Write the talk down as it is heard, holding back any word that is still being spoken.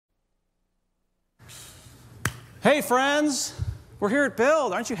Hey friends, we're here at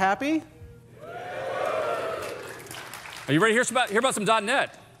Build. Aren't you happy? Are you ready to hear about some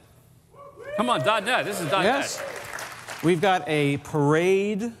 .NET? Come on, .NET. This is .NET. Yes. We've got a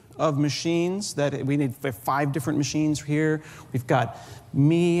parade of machines that we need 5 different machines here. We've got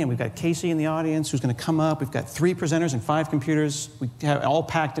me and we've got Casey in the audience who's going to come up. We've got 3 presenters and 5 computers. We have it all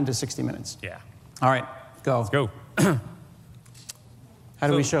packed into 60 minutes. Yeah. All right, go. Let's go. How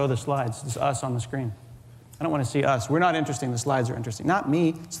do we show the slides? It's us on the screen. I don't want to see us. We're not interesting. The slides are interesting. Not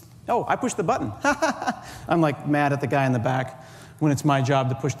me. Oh, I pushed the button. I'm like mad at the guy in the back when it's my job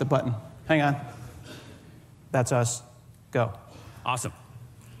to push the button. Hang on. That's us. Go. Awesome.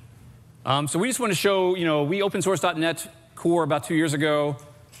 So we just want to show, we open sourced .NET Core about 2 years ago,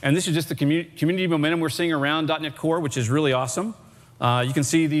 and this is just the community momentum we're seeing around .NET Core, which is really awesome. You can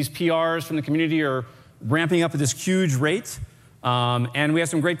see these PRs from the community are ramping up at this huge rate, and we have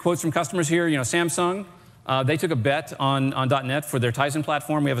some great quotes from customers here. Samsung, they took a bet on .NET for their Tizen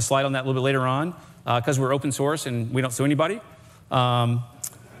platform. We have a slide on that a little bit later on, because we're open source and we don't sue anybody.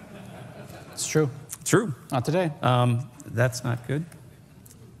 It's true. True. Not today. That's not good.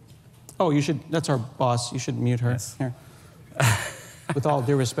 Oh, you should. That's our boss. You should mute her. Yes. Here. With all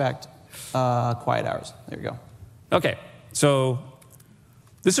due respect, quiet hours. There you go. Okay. So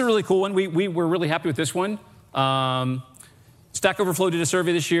this is a really cool one. We were really happy with this one. Stack Overflow did a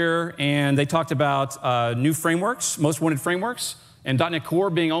survey this year, and they talked about new frameworks, most wanted frameworks, and .NET Core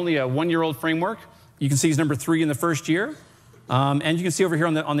being only a 1-year-old framework. You can see he's number 3 in the first year. And you can see over here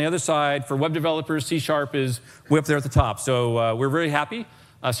on the other side, for web developers, C# is way up there at the top. So we're very happy.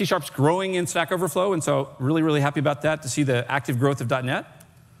 C#'s growing in Stack Overflow, and so really, really happy about that, to see the active growth of .NET.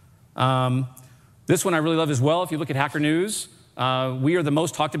 This one I really love as well. If you look at Hacker News, we are the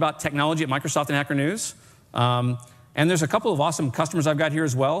most talked about technology at Microsoft in Hacker News. And there's a couple of awesome customers I've got here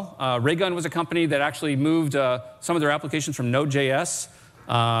as well. Raygun was a company that actually moved some of their applications from Node.js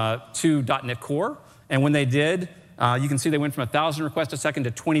to .NET Core. And when they did, you can see they went from 1,000 requests a second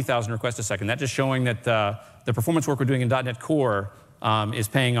to 20,000 requests a second. That's just showing that the performance work we're doing in .NET Core is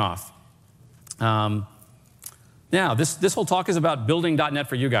paying off. Now, this whole talk is about building .NET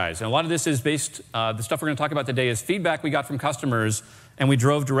for you guys. And a lot of this is based, the stuff we're going to talk about today is feedback we got from customers, and we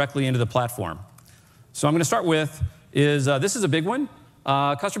drove directly into the platform. So I'm going to start with this is a big one.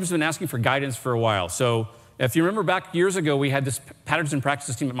 Customers have been asking for guidance for a while. So if you remember back years ago, we had this patterns and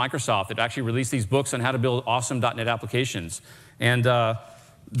practices team at Microsoft that actually released these books on how to build awesome .NET applications. And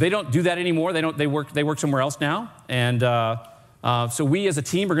they don't do that anymore. They work somewhere else now. And so we as a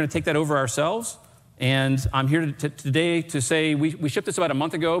team are going to take that over ourselves. And I'm here today to say we shipped this about a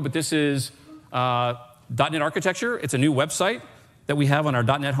month ago, but this is .NET Architecture. It's a new website that we have on our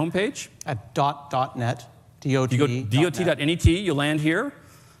 .NET homepage. At .net, You go dot.net, you land here,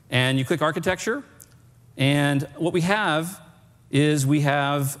 and you click Architecture. And what we have is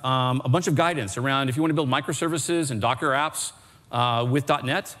a bunch of guidance around if you want to build microservices and Docker apps with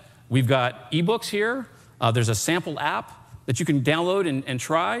 .NET. We've got ebooks here. There's a sample app that you can download and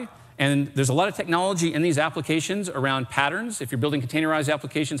try. And there's a lot of technology in these applications around patterns. If you're building containerized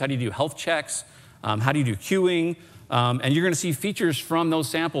applications, how do you do health checks? How do you do queuing? And you're going to see features from those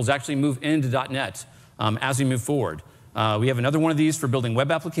samples actually move into .NET as we move forward. We have another one of these for building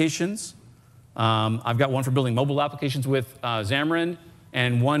web applications. I've got one for building mobile applications with Xamarin,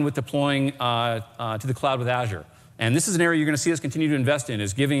 and one with deploying to the cloud with Azure. And this is an area you're going to see us continue to invest in,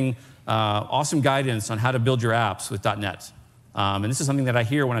 is giving awesome guidance on how to build your apps with .NET. And this is something that I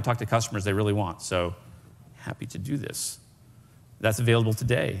hear when I talk to customers they really want. So happy to do this. That's available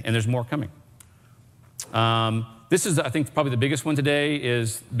today, and there's more coming. This is, I think, probably the biggest one today.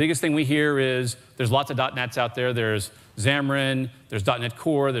 Biggest thing we hear is there's lots of .NETs out there. There's Xamarin, there's .NET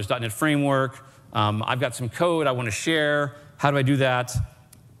Core, there's .NET Framework. I've got some code I want to share. How do I do that?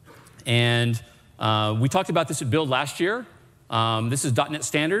 And we talked about this at Build last year. This is .NET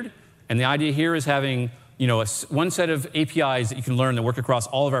Standard, and the idea here is having one set of APIs that you can learn that work across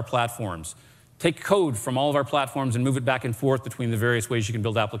all of our platforms. Take code from all of our platforms and move it back and forth between the various ways you can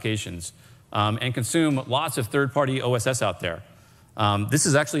build applications. And consume lots of third-party OSS out there. This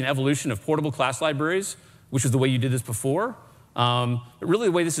is actually an evolution of portable class libraries, which is the way you did this before. But really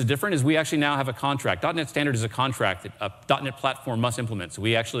the way this is different is we actually now have a contract. .NET Standard is a contract that a .NET platform must implement. So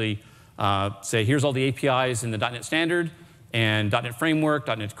we actually say, here's all the APIs in the .NET Standard, and .NET Framework,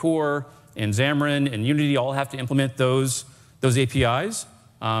 .NET Core, and Xamarin, and Unity all have to implement those APIs.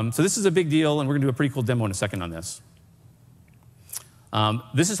 So this is a big deal, and we're going to do a pretty cool demo in a second on this.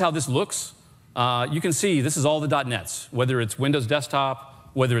 This is how this looks. You can see this is all the .NETs, whether it's Windows Desktop,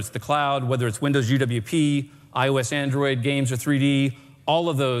 whether it's the cloud, whether it's Windows UWP, iOS, Android, games, or 3D. All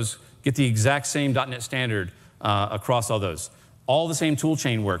of those get the exact same .NET Standard across all those. All the same tool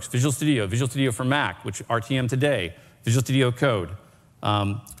chain works. Visual Studio for Mac, which RTM today, Visual Studio Code.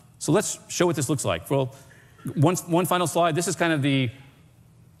 So let's show what this looks like. Well, one final slide. This is kind of the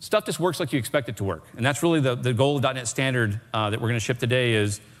stuff just works like you expect it to work. And that's really the goal of .NET Standard that we're going to ship today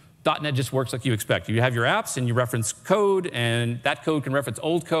is .NET just works like you expect. You have your apps and you reference code, and that code can reference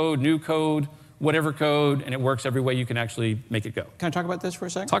old code, new code, whatever code, and it works every way you can actually make it go. Can I talk about this for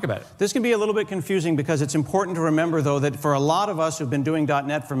a second? Talk about it. This can be a little bit confusing because it's important to remember, though, that for a lot of us who've been doing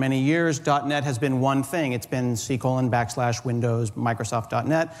 .NET for many years, .NET has been one thing. It's been C:\Windows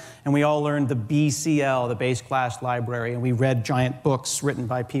Microsoft.NET, and we all learned the BCL, the base class library, and we read giant books written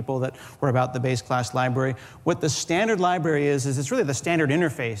by people that were about the base class library. What the standard library is it's really the standard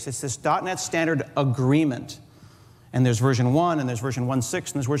interface. It's this .NET standard agreement. And there's version 1, and there's version 1.6,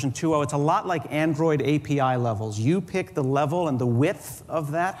 and there's version 2.0. It's a lot like Android API levels. You pick the level and the width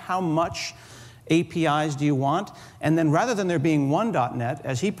of that. How much APIs do you want? And then rather than there being one .NET,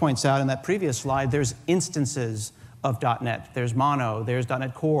 as he points out in that previous slide, there's instances of .NET. There's Mono, there's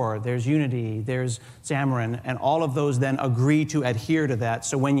 .NET Core, there's Unity, there's Xamarin, and all of those then agree to adhere to that.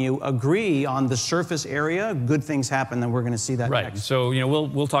 So when you agree on the surface area, good things happen, and we're going to see that right. next. So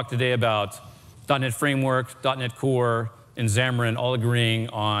we'll talk today about .NET Framework, .NET Core, and Xamarin all agreeing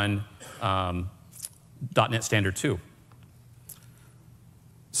on .NET Standard 2.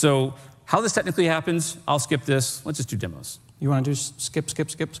 So how this technically happens, I'll skip this. Let's just do demos. You want to do skip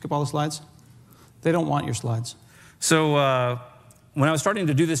all the slides? They don't want your slides. So when I was starting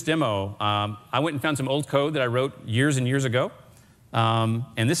to do this demo, I went and found some old code that I wrote years and years ago.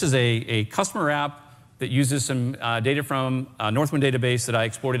 And this is a customer app that uses some data from a Northwind database that I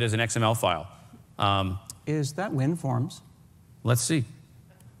exported as an XML file. Is that WinForms? Let's see.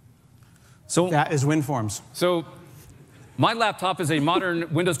 So that is WinForms. So my laptop is a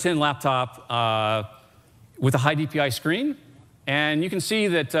modern Windows 10 laptop with a high DPI screen. And you can see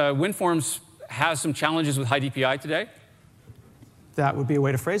that WinForms has some challenges with high DPI today. That would be a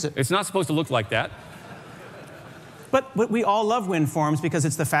way to phrase it. It's not supposed to look like that. But we all love WinForms because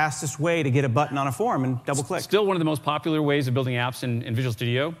it's the fastest way to get a button on a form and double-click. Still one of the most popular ways of building apps in Visual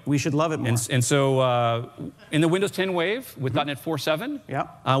Studio. We should love it more. And so in the Windows 10 wave with .NET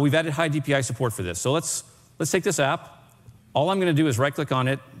 4.7, we've added high DPI support for this. So let's take this app. All I'm going to do is right-click on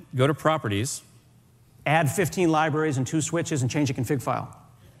it, go to Properties. Add 15 libraries and 2 switches and change a config file.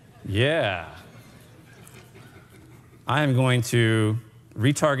 Yeah. I am going to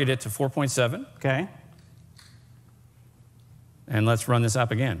retarget it to 4.7. Okay. And let's run this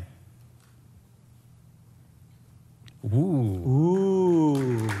app again. Ooh.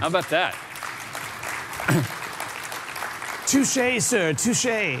 Ooh. How about that? Touché, sir,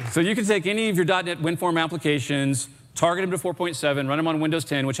 touché. So you can take any of your .NET WinForm applications, target them to 4.7, run them on Windows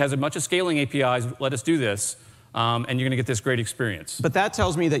 10, which has a bunch of scaling APIs, let us do this, and you're going to get this great experience. But that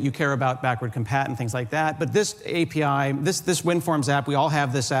tells me that you care about backward compat and things like that. But this API, this WinForms app, we all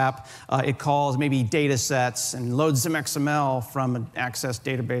have this app. It calls maybe data sets and loads some XML from an Access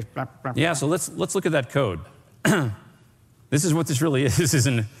database. Yeah, so let's look at that code. This is what this really is,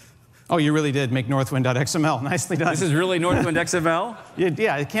 isn't it? Oh, you really did make Northwind.xml. Nicely done. This is really Northwind XML?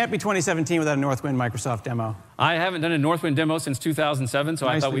 Yeah, it can't be 2017 without a Northwind Microsoft demo. I haven't done a Northwind demo since 2007, so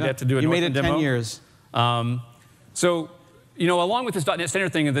I thought we'd have to do a Northwind demo. You made it 10 years. So, along with this .NET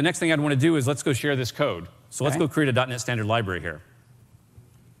Standard thing, the next thing I'd want to do is let's go share this code. So let's go create a .NET Standard library here.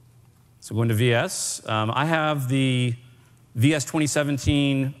 So go into VS. I have the VS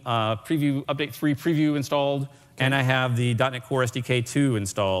 2017 preview, update 3 preview installed, and I have the .NET Core SDK 2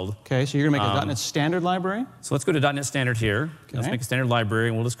 installed. Okay, so you're going to make a .NET Standard library? So let's go to .NET Standard here. Okay. Let's make a standard library,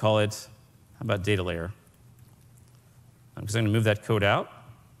 and we'll just call it, how about data layer? Because I'm going to move that code out.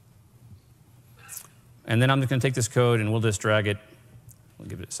 And then I'm just going to take this code, and we'll just drag it. We'll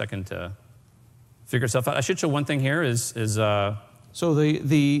give it a second to figure itself out. I should show one thing here is so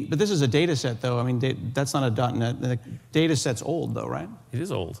but this is a data set, though. I mean, that's not a .NET. The data set's old, though, right? It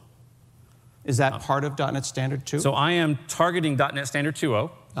is old. Is that part of .NET Standard 2? So I am targeting .NET Standard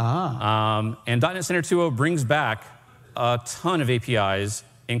 2.0. And .NET Standard 2.0 brings back a ton of APIs,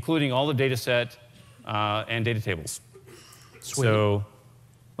 including all the data set and data tables. Sweet. So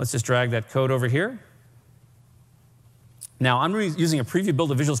let's just drag that code over here. Now, I'm using a preview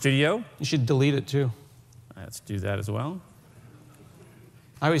build of Visual Studio. You should delete it, too. Let's do that as well.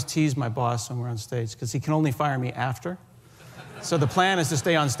 I always tease my boss when we're on stage, because he can only fire me after. So the plan is to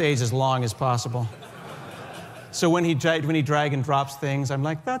stay on stage as long as possible. So when he drag and drops things, I'm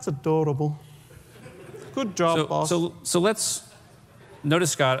like, that's adorable. Good job, boss. So let's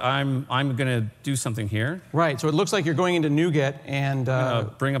notice, Scott, I'm going to do something here. Right, so it looks like you're going into NuGet and...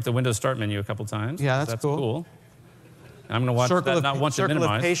 bring up the Windows Start menu a couple times. Yeah, that's cool. And I'm going to watch that not once it minimized.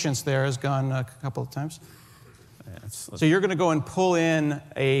 Circle of patience there has gone a couple of times. Yeah, so you're going to go and pull in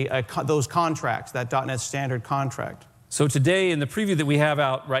those contracts, that .NET Standard contract. So today, in the preview that we have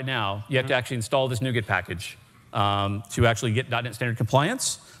out right now, you have to actually install this NuGet package to actually get .NET Standard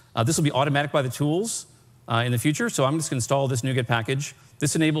compliance. This will be automatic by the tools in the future, so I'm just going to install this NuGet package.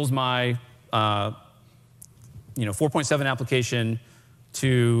 This enables my 4.7 application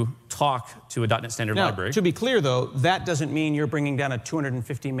to talk to a .NET Standard library. To be clear, though, that doesn't mean you're bringing down a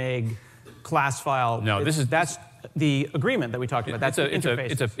 250 meg class file. No, that's the agreement that we talked about. That's the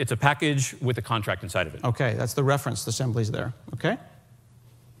interface. It's a package with a contract inside of it. Okay, that's the reference assemblies there. Okay.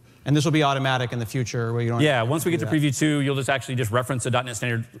 And this will be automatic in the future where you don't. Yeah, once we get to preview 2, you'll just actually reference the .NET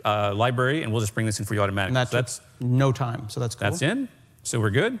Standard library, and we'll just bring this in for you automatically. And that's no time, so that's cool. That's in, so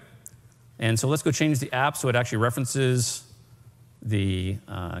we're good. And so let's go change the app so it actually references the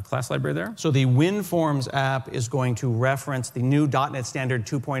class library there. So the WinForms app is going to reference the new .NET Standard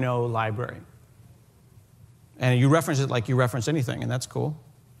 2.0 library. And you reference it like you reference anything, and that's cool.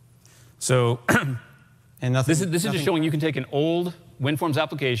 So and nothing, this is just showing you can take an old WinForms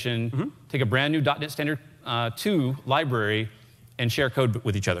application, take a brand new .NET Standard 2 library, and share code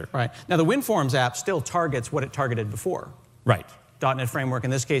with each other. Right. Now, the WinForms app still targets what it targeted before. Right. .NET Framework. In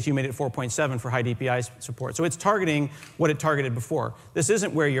this case, you made it 4.7 for high DPI support. So it's targeting what it targeted before. This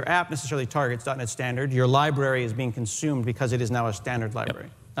isn't where your app necessarily targets .NET Standard. Your library is being consumed because it is now a standard library.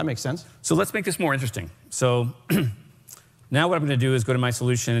 Yep. That makes sense. So let's make this more interesting. So now what I'm going to do is go to my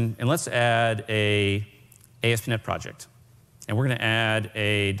solution, and let's add a ASP.NET project. And we're going to add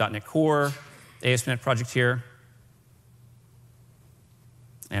a .NET Core ASP.NET project here.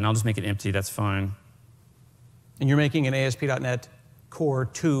 And I'll just make it empty. That's fine. And you're making an ASP.NET Core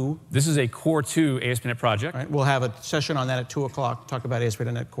 2. This is a Core 2 ASP.NET project. Right. We'll have a session on that at 2 o'clock, talk about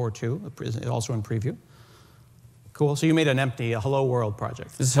ASP.NET Core 2, also in preview. Cool. So you made an empty, a Hello World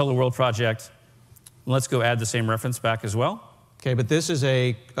project. This is Hello World project. Let's go add the same reference back as well. Okay, but this is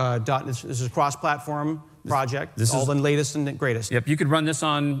a this is a cross-platform project. This is all the latest and greatest. Yep, you could run this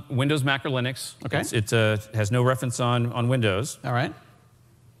on Windows, Mac, or Linux. Okay. It has no reference on Windows. All right.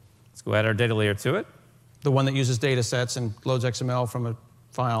 Let's go add our data layer to it. The one that uses data sets and loads XML from a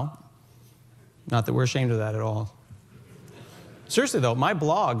file. Not that we're ashamed of that at all. Seriously, though, my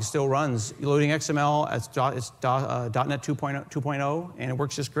blog still runs loading XML. It's .NET 2.0, and it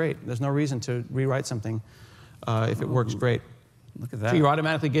works just great. There's no reason to rewrite something if it works great. Look at that. So you're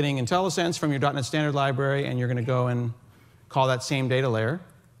automatically getting IntelliSense from your .NET Standard library, and you're going to go and call that same data layer.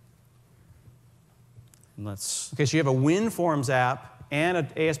 Okay, so you have a WinForms app and an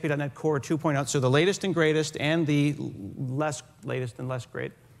ASP.NET Core 2.0, so the latest and greatest and the less latest and less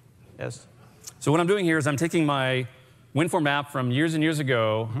great. Yes? So what I'm doing here is I'm taking my WinForm app from years and years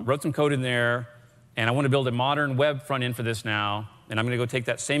ago, wrote some code in there, and I want to build a modern web front end for this now. And I'm going to go take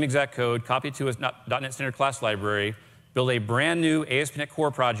that same exact code, copy it to a .NET Standard class library, build a brand new ASP.NET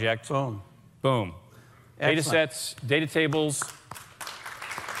Core project. Boom. Boom. Data sets, data tables.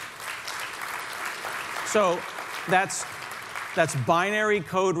 So that's binary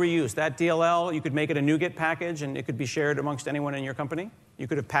code reuse. That DLL, you could make it a NuGet package, and it could be shared amongst anyone in your company. You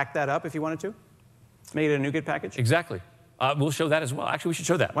could have packed that up if you wanted to. Made it a NuGet package? Exactly. We'll show that as well. Actually, we should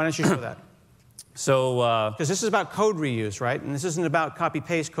show that. Why don't you show that? So, because this is about code reuse, right? And this isn't about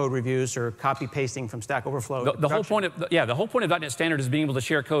copy-paste code reviews or copy-pasting from Stack Overflow. The whole point of .NET Standard is being able to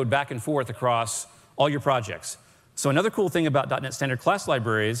share code back and forth across all your projects. So another cool thing about .NET Standard class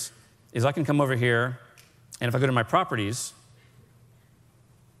libraries is I can come over here, and if I go to my properties,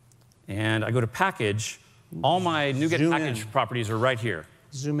 and I go to package, all my NuGet package properties are right here.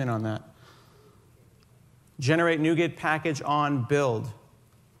 Zoom in on that. Generate NuGet package on build,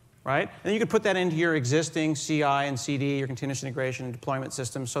 right? And you could put that into your existing CI and CD, your continuous integration and deployment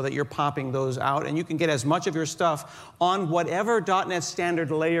system, so that you're popping those out, and you can get as much of your stuff on whatever .NET Standard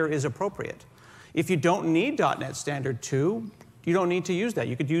layer is appropriate. If you don't need .NET Standard 2, you don't need to use that.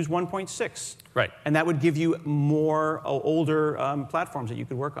 You could use 1.6. Right. And that would give you more older platforms that you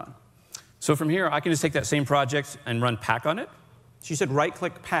could work on. So from here, I can just take that same project and run pack on it. So you said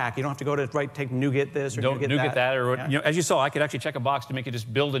right-click pack. You don't have to go to take NuGet this or NuGet that. Or as you saw, I could actually check a box to make it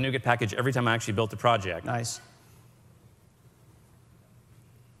just build a NuGet package every time I actually built the project. Nice.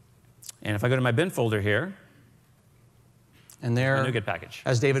 And if I go to my bin folder here, and there, a NuGet package.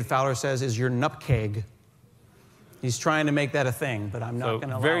 As David Fowler says, is your nupkeg. He's trying to make that a thing, but I'm not going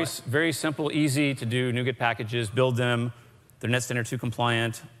to allow it. Very simple, easy to do NuGet packages, build them. They're .NET Standard 2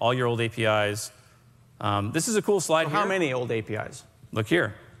 compliant, all your old APIs. This is a cool slide here. How many old APIs? Look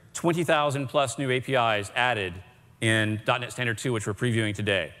here, 20,000 plus new APIs added in .NET Standard 2, which we're previewing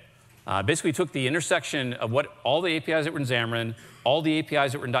today. Basically took the intersection of all the APIs that were in Xamarin, all the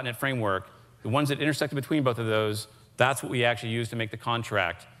APIs that were in .NET Framework, the ones that intersected between both of those, that's what we actually used to make the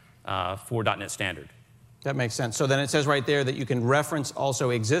contract for .NET Standard. That makes sense. So then it says right there that you can reference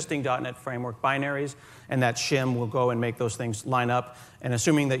also existing .NET Framework binaries, and that shim will go and make those things line up. And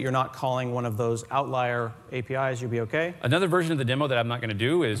assuming that you're not calling one of those outlier APIs, you'll be OK? Another version of the demo that I'm not going to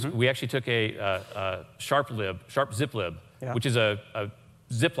do is we actually took a sharp zip lib, which is a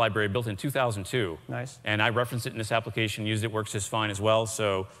zip library built in 2002. Nice. And I referenced it in this application, used it, works just fine as well.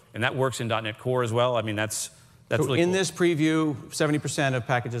 So, and that works in .NET Core as well. I mean, that's so really cool. In this preview, 70% of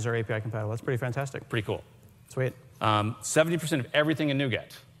packages are API compatible. That's pretty fantastic. Pretty cool. Sweet. 70% of everything in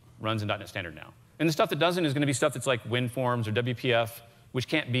NuGet runs in .NET Standard now. And the stuff that doesn't is going to be stuff that's like WinForms or WPF, which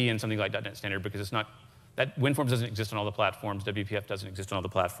can't be in something like .NET Standard because it's not, that WinForms doesn't exist on all the platforms, WPF doesn't exist on all the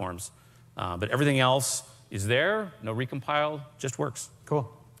platforms. But everything else is there, no recompile, just works. Cool.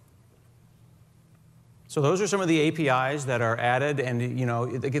 So those are some of the APIs that are added, and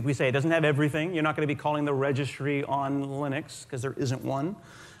we say it doesn't have everything. You're not going to be calling the registry on Linux because there isn't one.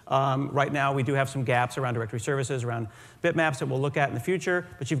 Right now, we do have some gaps around directory services, around bitmaps that we'll look at in the future.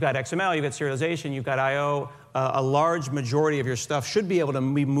 But you've got XML, you've got serialization, you've got I/O. A large majority of your stuff should be able to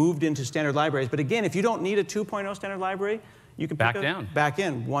be moved into standard libraries. But again, if you don't need a 2.0 standard library, you can back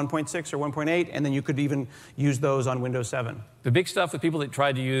in 1.6 or 1.8, and then you could even use those on Windows 7. The big stuff with people that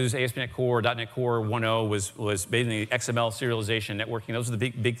tried to use ASP.NET Core, .NET Core 1.0 was basically XML, serialization, networking. Those are the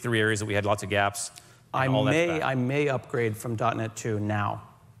big three areas that we had lots of gaps. I may upgrade from .NET 2 now.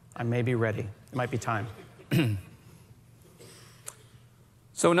 I may be ready. It might be time.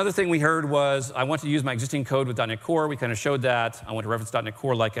 So another thing we heard was, I want to use my existing code with .NET Core. We kind of showed that. I want to reference .NET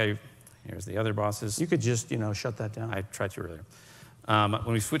Core like here's the other bosses. You could just, shut that down. I tried to earlier.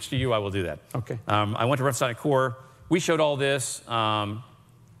 When we switch to you, I will do that. OK. I want to reference .NET Core. We showed all this.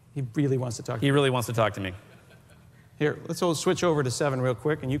 He really wants to talk to me. He really wants to talk to me. Here, let's all switch over to 7 real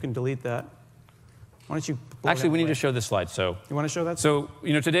quick, and you can delete that. Why don't you? Actually, we need to show this slide. So you want to show that? So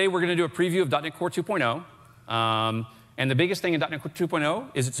today we're going to do a preview of .NET Core 2.0. And the biggest thing in .NET Core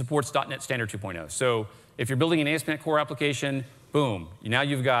 2.0 is it supports .NET Standard 2.0. So if you're building an ASP.NET Core application, boom, now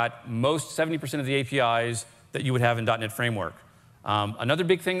you've got most 70% of the APIs that you would have in .NET Framework. Another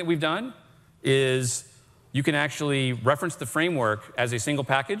big thing that we've done is you can actually reference the framework as a single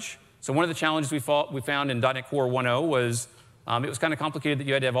package. So one of the challenges we found in .NET Core 1.0 was it was kind of complicated that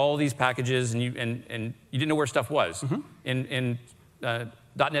you had to have all these packages and you didn't know where stuff was. In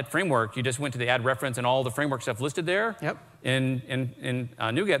 .NET Framework, you just went to the add reference and all the framework stuff listed there. Yep. In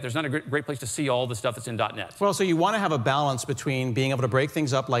NuGet, there's not a great place to see all the stuff that's in .NET. Well, so you want to have a balance between being able to break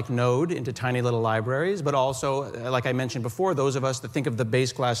things up like Node into tiny little libraries, but also, like I mentioned before, those of us that think of the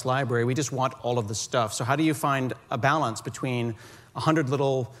base class library, we just want all of the stuff. So how do you find a balance between 100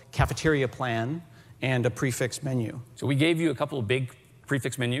 little cafeteria plan and a prefix menu? So we gave you a couple of big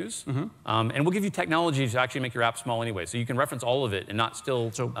prefix menus, and we'll give you technology to actually make your app small anyway, so you can reference all of it and not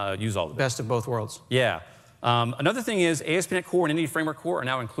still use all of it. Best of both worlds. Yeah. Another thing is ASP.NET Core and Entity Framework Core are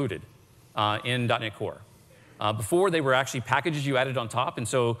now included in .NET Core. Before, they were actually packages you added on top, and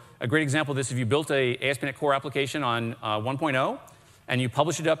so a great example of this, if you built a ASP.NET Core application on 1.0 and you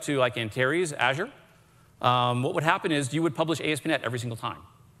publish it up to like Antares, Azure, what would happen is you would publish ASP.NET every single time,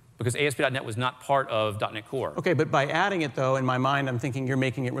 because ASP.NET was not part of .NET Core. OK, but by adding it, though, in my mind, I'm thinking you're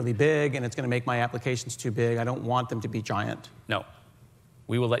making it really big, and it's going to make my applications too big. I don't want them to be giant. No.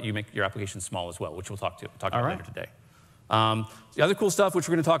 We will let you make your application small as well, which we'll talk about later today. The other cool stuff, which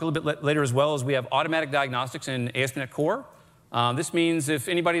we're going to talk a little bit later as well, is we have automatic diagnostics in ASP.NET Core. This means if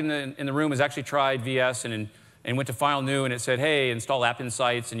anybody in the room has actually tried VS and went to File New and it said, hey, install App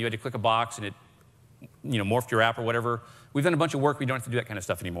Insights, and you had to click a box and it morphed your app or whatever, we've done a bunch of work. We don't have to do that kind of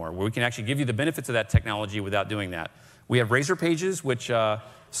stuff anymore, where we can actually give you the benefits of that technology without doing that. We have Razor Pages, which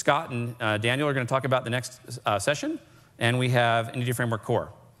Scott and Daniel are going to talk about the next session. And we have Entity Framework Core.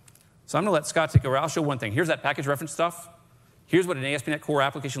 So I'm going to let Scott take over. I'll show one thing. Here's that package reference stuff. Here's what an ASP.NET Core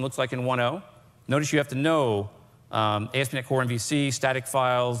application looks like in 1.0. Notice you have to know ASP.NET Core MVC, static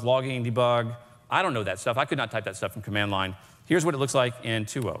files, logging, debug. I don't know that stuff. I could not type that stuff from command line. Here's what it looks like in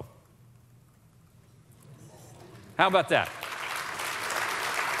 2.0. How about that?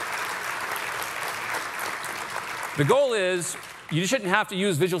 The goal is you shouldn't have to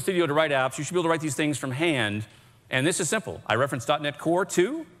use Visual Studio to write apps. You should be able to write these things from hand. And this is simple. I reference .NET Core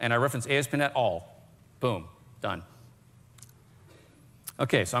 2, and I reference ASP.NET All. Boom. Done.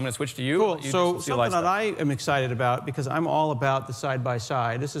 OK, so I'm going to switch to you. Cool. So something that I am excited about, because I'm all about the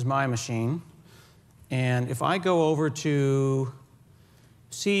side-by-side. This is my machine. And if I go over to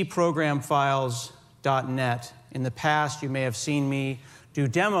C program files.net. In the past, you may have seen me do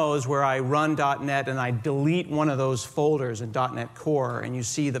demos where I run .NET and I delete one of those folders in .NET Core, and you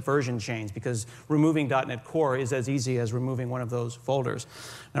see the version change, because removing .NET Core is as easy as removing one of those folders.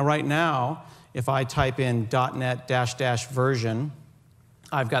 Now, right now, if I type in .NET -- version,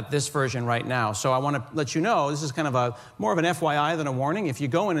 I've got this version right now. So I want to let you know, this is kind of more of an FYI than a warning. If you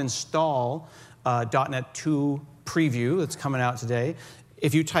go and install .NET 2 preview that's coming out today,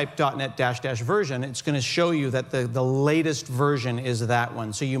 if you type .NET -- version, it's going to show you that the latest version is that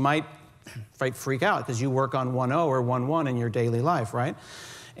one. So you might freak out because you work on 1.0 or 1.1 in your daily life, right?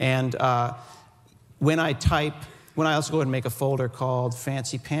 And when I also go ahead and make a folder called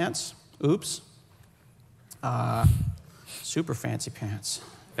Fancy Pants. Oops. Super Fancy Pants.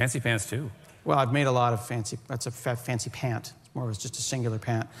 Fancy Pants too. Well, I've made a lot of fancy. That's a fancy pant. It's more of just a singular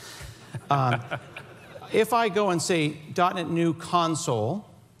pant. If I go and say .NET New Console,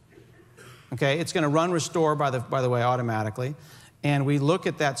 okay, it's going to run restore, by the way, automatically. And we look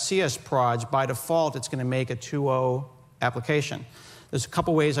at that CS proj, by default, it's going to make a 2.0 application. There's a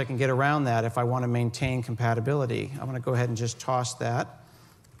couple ways I can get around that if I want to maintain compatibility. I'm going to go ahead and just toss that.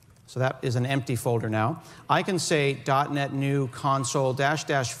 So that is an empty folder now. I can say .NET New Console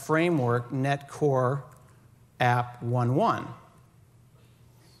 -- framework net core app 1.1.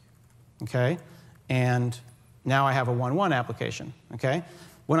 Okay? And now I have a 1.1 application, okay?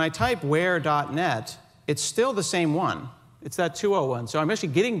 When I type where.net, it's still the same one. It's that 2.0 one. So I'm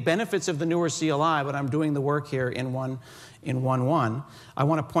actually getting benefits of the newer CLI, but I'm doing the work here in 1.1. I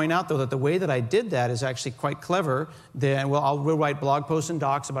want to point out, though, that the way that I did that is actually quite clever. We'll write blog posts and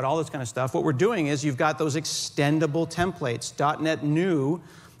docs about all this kind of stuff. What we're doing is you've got those extendable templates. .NET New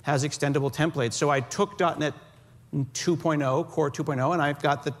has extendable templates. So I took .NET 2.0, Core 2.0, and I've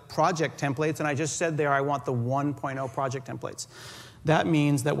got the project templates, and I just said there I want the 1.0 project templates. That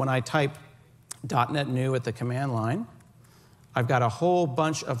means that when I type .NET New at the command line, I've got a whole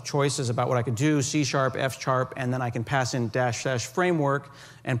bunch of choices about what I could do, C#, F#, and then I can pass in -- framework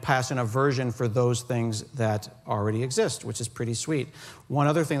and pass in a version for those things that already exist, which is pretty sweet. One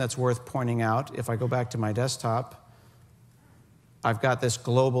other thing that's worth pointing out, if I go back to my desktop, I've got this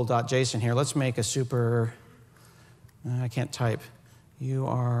global.json here. Let's make a super... I can't type. You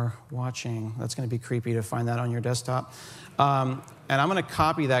are watching. That's going to be creepy to find that on your desktop. And I'm going to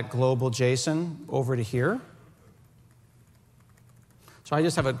copy that global JSON over to here. So I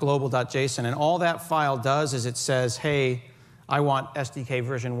just have a global.json, and all that file does is it says, hey, I want SDK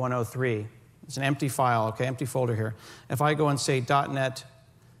version 103. It's an empty file, okay, empty folder here. If I go and say .NET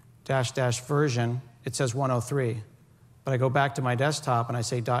 -- version, it says 103. But I go back to my desktop and I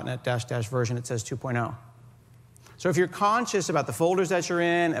say .NET -- version, it says 2.0. So if you're conscious about the folders that you're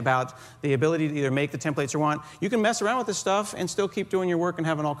in, about the ability to either make the templates you want, you can mess around with this stuff and still keep doing your work and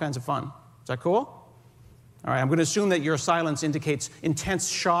having all kinds of fun. Is that cool? All right, I'm going to assume that your silence indicates intense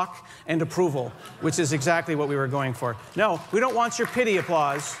shock and approval, which is exactly what we were going for. No, we don't want your pity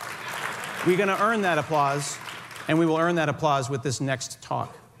applause. We're going to earn that applause, and we will earn that applause with this next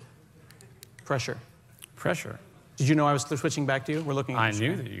talk. Pressure. Pressure. Did you know I was switching back to you? We're looking at I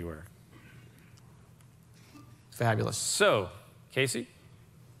knew that you were. Fabulous. So, Casey?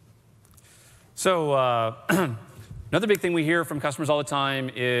 So, another big thing we hear from customers all the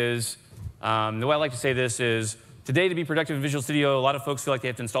time is, the way I like to say this is, today to be productive in Visual Studio, a lot of folks feel like they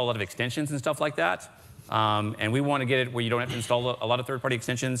have to install a lot of extensions and stuff like that. And we want to get it where you don't have to install a lot of third-party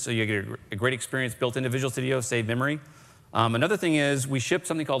extensions, so you get a great experience built into Visual Studio, save memory. Another thing is, we shipped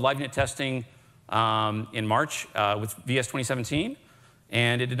something called live unit testing in March with VS 2017.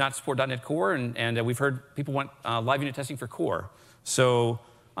 And it did not support .NET Core, and we've heard people want live unit testing for Core. So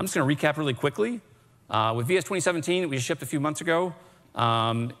I'm just going to recap really quickly. With VS 2017, we shipped a few months ago.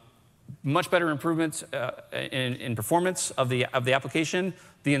 Much better improvements in performance of the application.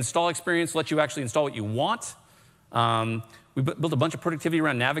 The install experience lets you actually install what you want. We built a bunch of productivity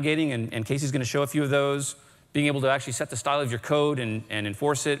around navigating, and Casey's going to show a few of those. Being able to actually set the style of your code and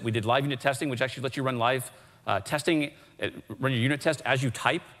enforce it. We did live unit testing, which actually lets you run live testing, run your unit test as you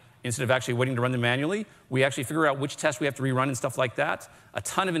type instead of actually waiting to run them manually. We actually figure out which tests we have to rerun and stuff like that. A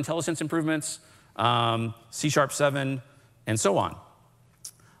ton of IntelliSense improvements, C#7, and so on.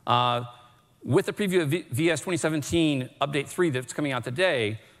 With the preview of VS 2017 Update 3 that's coming out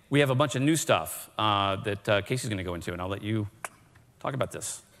today, we have a bunch of new stuff that Casey's going to go into, and I'll let you talk about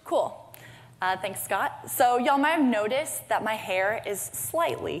this. Cool. Thanks, Scott. So y'all might have noticed that my hair is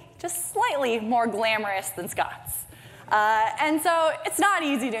just slightly more glamorous than Scott's. And so it's not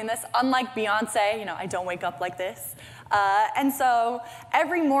easy doing this. Unlike Beyonce, you know, I don't wake up like this. And so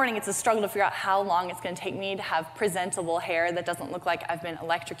every morning it's a struggle to figure out how long it's going to take me to have presentable hair that doesn't look like I've been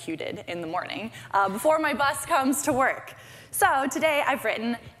electrocuted in the morning before my bus comes to work. So today I've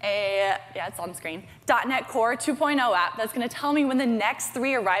written a, yeah, it's on the screen, .NET Core 2.0 app that's going to tell me when the next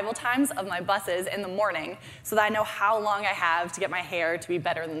 3 arrival times of my buses in the morning so that I know how long I have to get my hair to be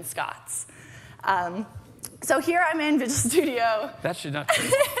better than Scott's. So here I'm in Visual Studio. That should not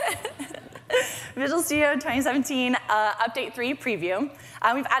Visual Studio 2017 Update 3 preview.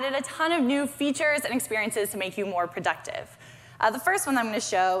 We've added a ton of new features and experiences to make you more productive. The first one I'm going to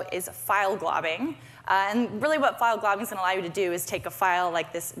show is file globbing. And really what file globbing is going to allow you to do is take a file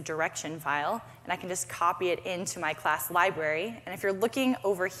like this direction file, and I can just copy it into my class library. And if you're looking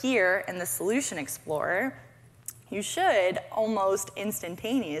over here in the Solution Explorer, you should almost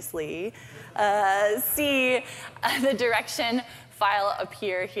instantaneously see the direction file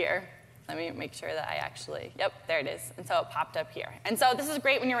appear here. Let me make sure that I actually, yep, there it is. And so it popped up here. And so this is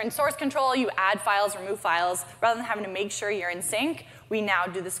great when you're in source control, you add files, remove files. Rather than having to make sure you're in sync, we now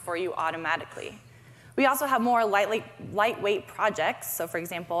do this for you automatically. We also have more lightweight projects. So for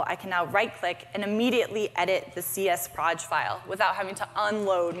example, I can now right-click and immediately edit the CS proj file without having to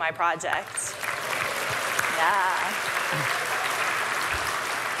unload my project. Yeah.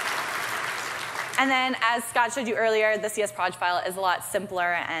 And then, as Scott showed you earlier, the CS proj file is a lot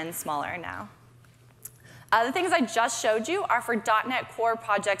simpler and smaller now. The things I just showed you are for .NET Core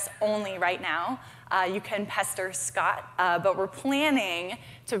projects only right now. You can pester Scott, but we're planning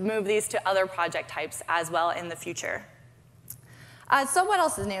to move these to other project types as well in the future. So what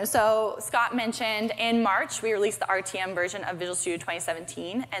else is new? So Scott mentioned in March, we released the RTM version of Visual Studio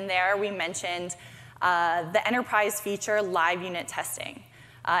 2017, and there we mentioned the enterprise feature live unit testing.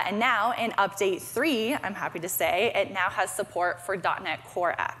 And now in Update 3, I'm happy to say, it now has support for .NET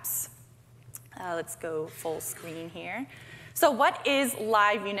Core apps. Let's go full screen here. So what is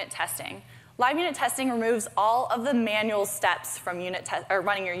live unit testing? Live unit testing removes all of the manual steps from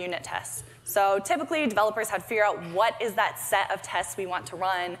running your unit tests. So typically, developers have to figure out what is that set of tests we want to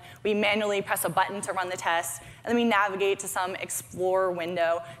run. We manually press a button to run the test, and then we navigate to some Explorer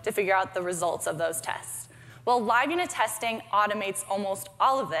window to figure out the results of those tests. Well, live unit testing automates almost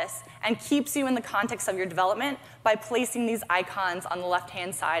all of this and keeps you in the context of your development by placing these icons on the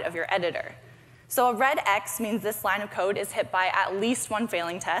left-hand side of your editor. So a red X means this line of code is hit by at least one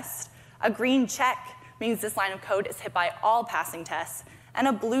failing test. A green check means this line of code is hit by all passing tests. And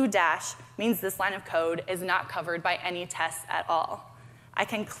a blue dash means this line of code is not covered by any tests at all. I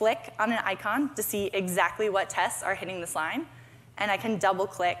can click on an icon to see exactly what tests are hitting this line, and I can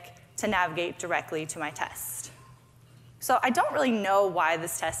double-click to navigate directly to my test. So I don't really know why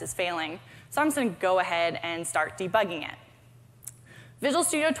this test is failing, so I'm just going to go ahead and start debugging it. Visual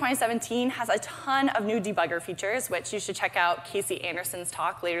Studio 2017 has a ton of new debugger features, which you should check out Casey Anderson's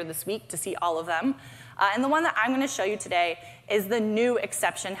talk later this week to see all of them. And the one that I'm going to show you today is the new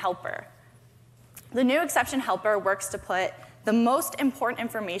exception helper. The new exception helper works to put the most important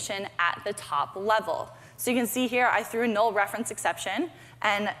information at the top level. So you can see here I threw a null reference exception.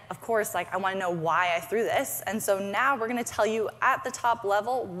 And of course, I want to know why I threw this. And so now we're going to tell you at the top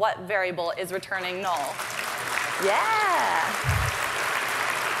level what variable is returning null. Yeah.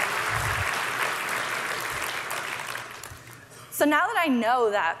 So now that I know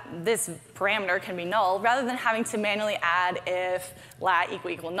that this parameter can be null, rather than having to manually add if lat =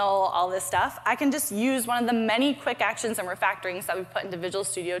 null, all this stuff, I can just use one of the many quick actions and refactorings that we've put into Visual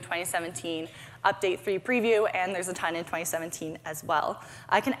Studio 2017 Update 3 preview, and there's a ton in 2017 as well.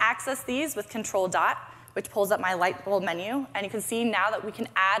 I can access these with Control Dot, which pulls up my light bulb menu, and you can see now that we can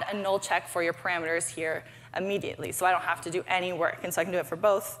add a null check for your parameters here immediately, so I don't have to do any work, and so I can do it for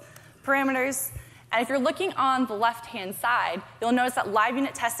both parameters. And if you're looking on the left-hand side, you'll notice that live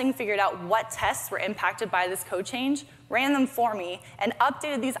unit testing figured out what tests were impacted by this code change, ran them for me, and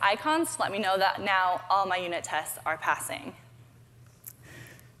updated these icons to let me know that now all my unit tests are passing.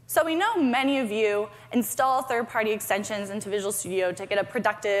 So we know many of you install third-party extensions into Visual Studio to get a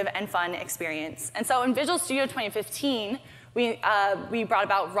productive and fun experience. And so in Visual Studio 2015, we brought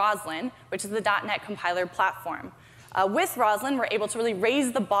about Roslyn, which is the .NET compiler platform. With Roslyn, we're able to really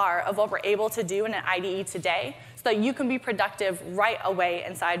raise the bar of what we're able to do in an IDE today so that you can be productive right away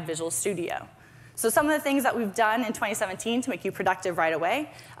inside Visual Studio. So some of the things that we've done in 2017 to make you productive right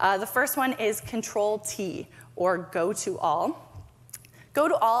away, the first one is Control-T, or Go to All. Go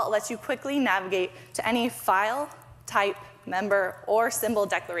to All lets you quickly navigate to any file, type, member, or symbol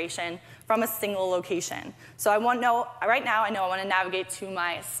declaration from a single location. So right now I know I want to navigate to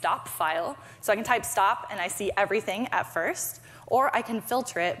my stop file. So I can type stop and I see everything at first, or I can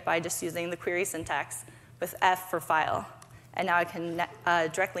filter it by just using the query syntax with F for file. And now I can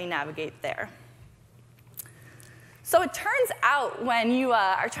directly navigate there. So it turns out when you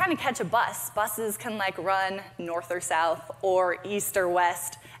are trying to catch a bus, buses can run north or south or east or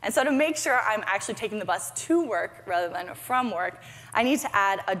west. And so to make sure I'm actually taking the bus to work rather than from work, I need to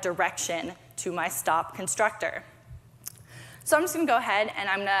add a direction to my stop constructor. So I'm just going to go ahead and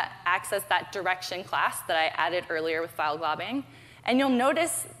I'm going to access that direction class that I added earlier with file globbing. And you'll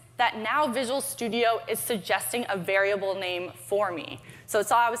notice that now Visual Studio is suggesting a variable name for me. So it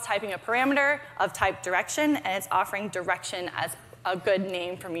saw I was typing a parameter of type direction, and it's offering direction as a good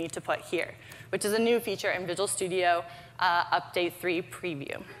name for me to put here, which is a new feature in Visual Studio Update 3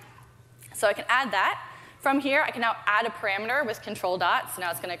 Preview. So I can add that. From here, I can now add a parameter with control dot. So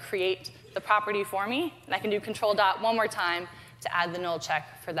now it's going to create the property for me. And I can do control dot one more time to add the null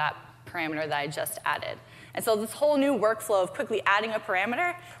check for that parameter that I just added. And so this whole new workflow of quickly adding a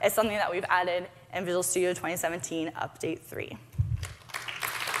parameter is something that we've added in Visual Studio 2017 Update 3.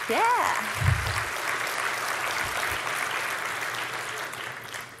 Yeah.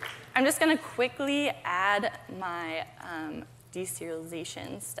 I'm just going to quickly add my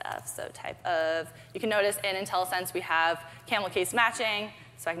deserialization stuff. So you can notice in IntelliSense we have camel case matching,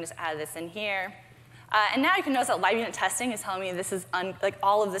 so I can just add this in here. And now you can notice that live unit testing is telling me this is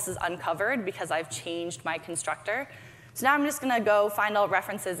all of this is uncovered because I've changed my constructor. So now I'm just going to go find all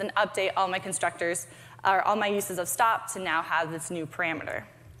references and update all my constructors, or all my uses of stop to now have this new parameter.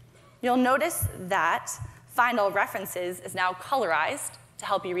 You'll notice that find all references is now colorized to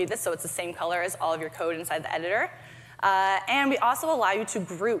help you read this, so it's the same color as all of your code inside the editor. And we also allow you to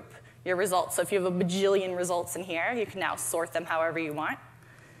group your results. So if you have a bajillion results in here, you can now sort them however you want.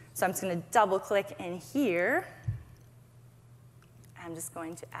 So I'm just going to double click in here. I'm just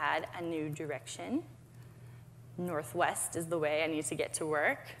going to add a new direction. Northwest is the way I need to get to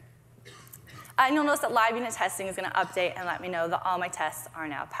work. And you'll notice that live unit testing is going to update and let me know that all my tests are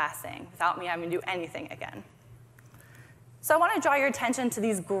now passing without me having to do anything again. So I want to draw your attention to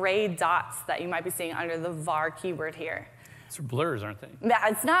these gray dots that you might be seeing under the var keyword here. These are blurs, aren't they? Yeah,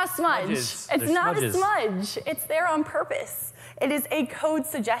 it's not a smudge. Smudges. It's They're not smudges. a smudge. It's there on purpose. It is a code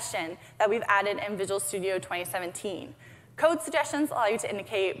suggestion that we've added in Visual Studio 2017. Code suggestions allow you to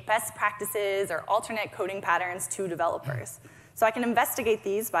indicate best practices or alternate coding patterns to developers. So I can investigate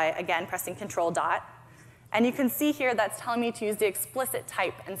these by, again, pressing Control dot. And you can see here that's telling me to use the explicit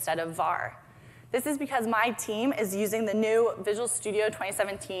type instead of var. This is because my team is using the new Visual Studio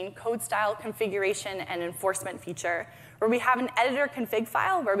 2017 code style configuration and enforcement feature, where we have an editor config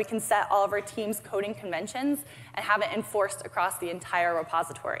file where we can set all of our team's coding conventions and have it enforced across the entire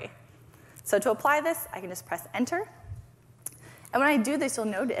repository. So to apply this, I can just press Enter. And when I do this, you'll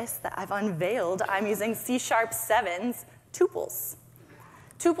notice that I've unveiled I'm using C#7's tuples.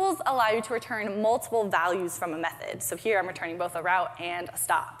 Tuples allow you to return multiple values from a method. So here I'm returning both a route and a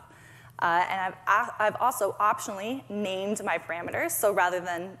stop. And I've also optionally named my parameters,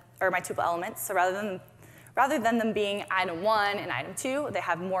 or my tuple elements. So rather than them being item 1 and item 2, they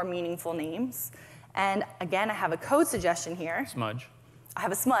have more meaningful names. And again, I have a code suggestion here. Smudge. I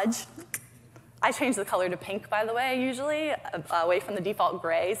have a smudge. I change the color to pink, by the way, usually, away from the default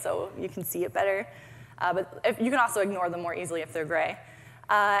gray, so you can see it better. But you can also ignore them more easily if they're gray.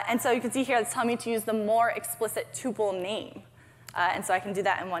 And so you can see here it's telling me to use the more explicit tuple name. And so I can do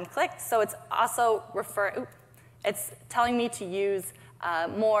that in one click. So it's also it's telling me to use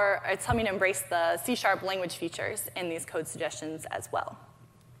it's telling me to embrace the C# language features in these code suggestions as well.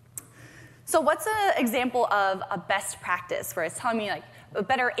 So what's an example of a best practice where it's telling me a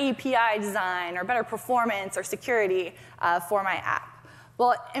better API design or better performance or security for my app?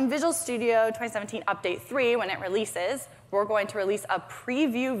 Well, in Visual Studio 2017 Update 3, when it releases, we're going to release a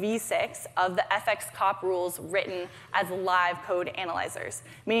preview v6 of the FXCOP rules written as live code analyzers,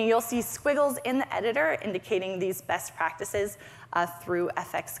 meaning you'll see squiggles in the editor indicating these best practices through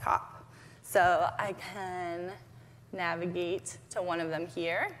FXCOP. So I can navigate to one of them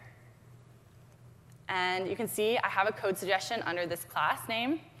here. And you can see I have a code suggestion under this class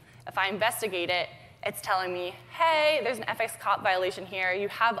name. If I investigate it, it's telling me, hey, there's an FXCOP violation here. You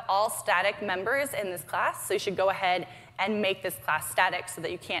have all static members in this class, so you should go ahead and make this class static so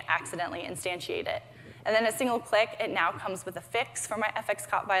that you can't accidentally instantiate it. And then a single click, it now comes with a fix for my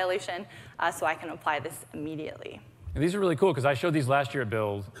FXCOP violation, so I can apply this immediately. And these are really cool because I showed these last year at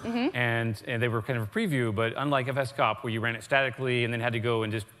Build, and they were kind of a preview, but unlike FSCOP where you ran it statically and then had to go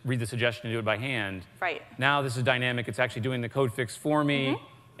and just read the suggestion and do it by hand, Right. now this is dynamic. It's actually doing the code fix for me,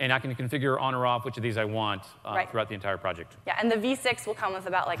 and I can configure on or off which of these I want throughout the entire project. Yeah, and the V6 will come with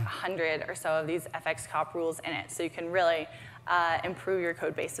about like 100 or so of these FXCOP rules in it, so you can really improve your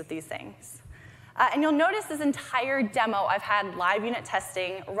code base with these things. And you'll notice this entire demo, I've had live unit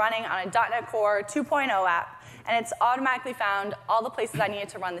testing running on a .NET Core 2.0 app, and it's automatically found all the places I needed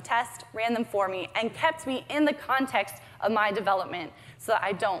to run the test, ran them for me, and kept me in the context of my development so that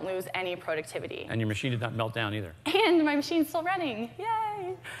I don't lose any productivity. And your machine did not melt down either. And my machine's still running,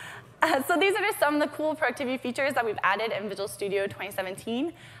 yay! So these are just some of the cool productivity features that we've added in Visual Studio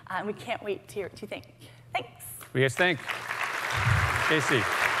 2017, and we can't wait to hear what you think. Thanks. What do you guys think? Casey.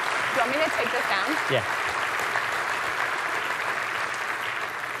 Do you want me to take this down? Yeah.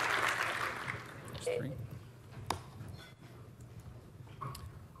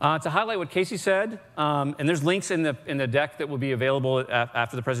 To highlight what Casey said, and there's links in the deck that will be available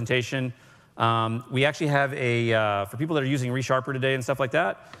after the presentation. We actually have for people that are using ReSharper today and stuff like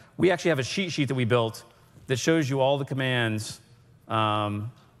that, we actually have a cheat sheet that we built that shows you all the commands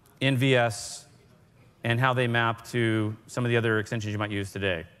in VS and how they map to some of the other extensions you might use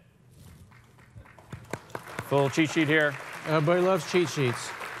today. Full cheat sheet here. Everybody loves cheat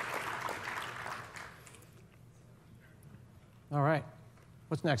sheets. All right.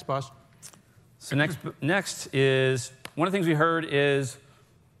 What's next, boss? So next is, one of the things we heard is,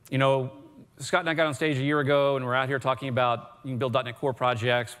 you know, Scott and I got on stage a year ago, and we're out here talking about you can build .NET Core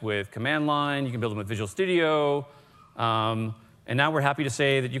projects with command line, you can build them with Visual Studio, and now we're happy to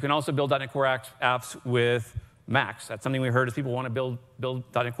say that you can also build .NET Core apps with Macs. That's something we heard is people want to build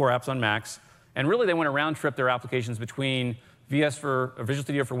 .NET Core apps on Macs, and really they want to round trip their applications between Visual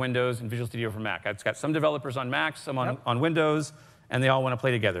Studio for Windows and Visual Studio for Mac. It's got some developers on Macs, some on Windows, and they all want to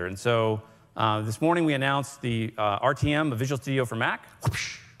play together. And so this morning we announced the RTM of Visual Studio for Mac.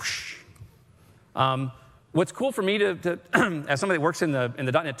 What's cool for me as somebody that works in the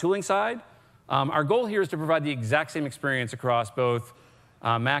 .NET tooling side, our goal here is to provide the exact same experience across both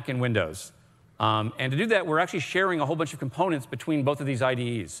Mac and Windows. And to do that, we're actually sharing a whole bunch of components between both of these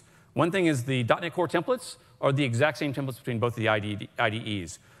IDEs. One thing is the .NET Core templates are the exact same templates between both of the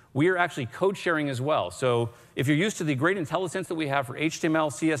IDEs. We are actually code sharing as well. So if you're used to the great IntelliSense that we have for HTML,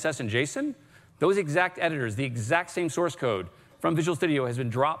 CSS, and JSON, those exact editors, the exact same source code from Visual Studio has been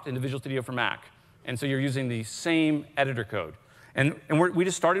dropped into Visual Studio for Mac. And so you're using the same editor code. And we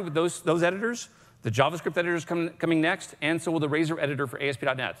just started with those editors. The JavaScript editor is coming next, and so will the Razor editor for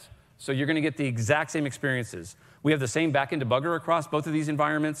ASP.NET. So you're going to get the exact same experiences. We have the same backend debugger across both of these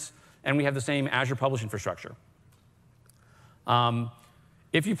environments, and we have the same Azure Publish infrastructure.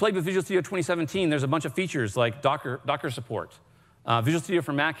 If you played with Visual Studio 2017, there's a bunch of features like Docker support. Visual Studio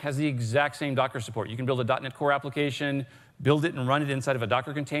for Mac has the exact same Docker support. You can build a .NET Core application, build it and run it inside of a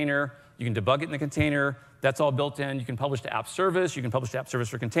Docker container. You can debug it in the container. That's all built in. You can publish to app service. You can publish to app service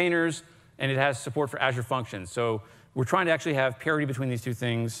for containers. And it has support for Azure Functions. So we're trying to actually have parity between these two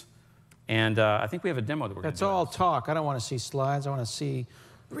things. And I think we have a demo that we're going to do. That's all talk. I don't want to see slides. I want to see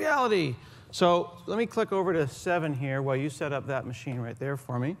reality. So let me click over to 7 here while you set up that machine right there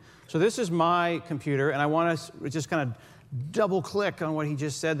for me. So this is my computer, and I want to just kind of double click on what he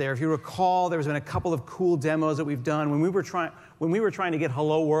just said there. If you recall, there's been a couple of cool demos that we've done when we were trying to get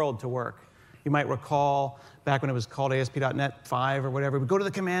Hello World to work. You might recall back when it was called ASP.NET 5 or whatever, we'd go to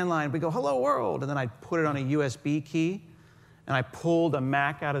the command line, we'd go Hello World, and then I'd put it on a USB key, and I pulled a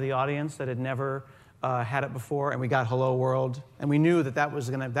Mac out of the audience that had never had it before, and we got Hello World, and we knew that was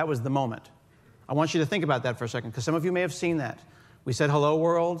the moment. I want you to think about that for a second, because some of you may have seen that. We said Hello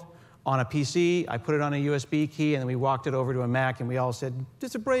World on a PC, I put it on a USB key, and then we walked it over to a Mac, and we all said,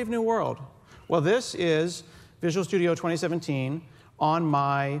 it's a brave new world. Well, this is Visual Studio 2017 on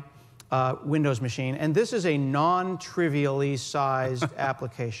my Windows machine, and this is a non-trivially sized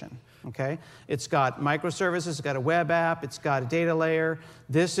application. Okay? It's got microservices, it's got a web app, it's got a data layer.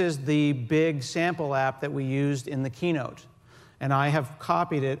 This is the big sample app that we used in the keynote. And I have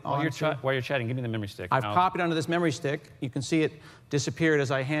copied it while you're chatting, give me the memory stick. I've copied onto this memory stick. You can see it disappeared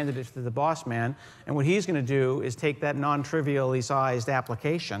as I handed it to the boss man. And what he's going to do is take that non-trivially sized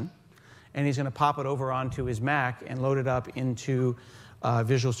application, and he's going to pop it over onto his Mac and load it up into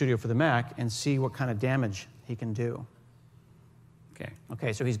Visual Studio for the Mac and see what kind of damage he can do.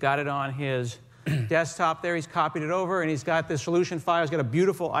 Okay, so he's got it on his desktop there. He's copied it over, and he's got the solution file. He's got a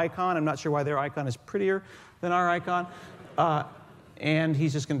beautiful icon. I'm not sure why their icon is prettier than our icon. And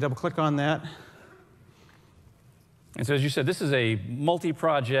he's just going to double-click on that. And so as you said, this is a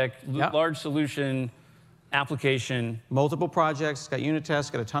multi-project, large solution application. Multiple projects, got unit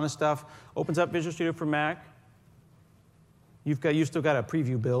tests, got a ton of stuff. Opens up Visual Studio for Mac. You've still got a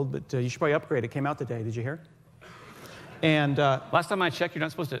preview build, but you should probably upgrade. It came out today. Did you hear? And last time I checked, you're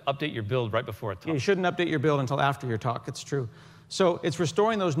not supposed to update your build right before a talk. you shouldn't update your build until after your talk. It's true. So it's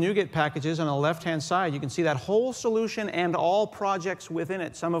restoring those NuGet packages. On the left-hand side, you can see that whole solution and all projects within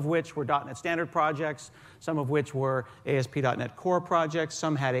it, some of which were .NET Standard projects, some of which were ASP.NET Core projects,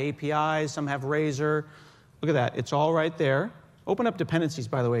 some had APIs, some have Razor. Look at that. It's all right there. Open up dependencies,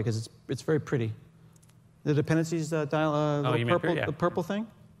 by the way, because it's very pretty. The dependencies you mean purple, yeah. the purple thing?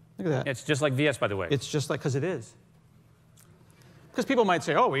 Look at that. It's just like VS, by the way. It's just like, because it is. Because people might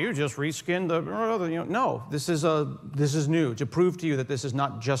say, oh, well, you just reskinned the, no, this is new, to prove to you that this is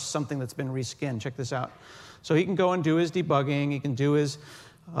not just something that's been reskinned. Check this out. So he can go and do his debugging, he can do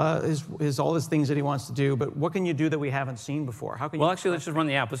all his things that he wants to do, but what can you do that we haven't seen before? How can well, you actually, let's just run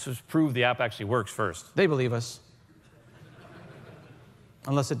the app. Let's just prove the app actually works first. They believe us.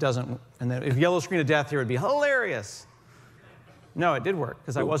 Unless it doesn't, and then if yellow screen of death here would be hilarious. No, it did work,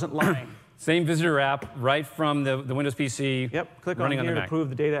 because I wasn't lying. Same visitor app right from the Windows PC. Yep, click running on here the to Mac. prove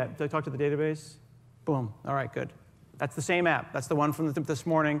the data. Did I talk to the database? Boom. All right, good. That's the same app. That's the one from this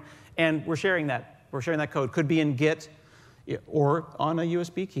morning. And we're sharing that. We're sharing that code. Could be in Git or on a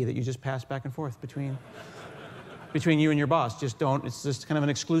USB key that you just pass back and forth between you and your boss. Just don't, it's just kind of an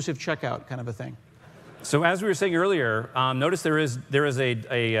exclusive checkout kind of a thing. So as we were saying earlier, notice there is a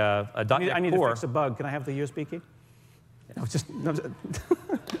 .NET Core. I need to fix a bug. Can I have the USB key? No,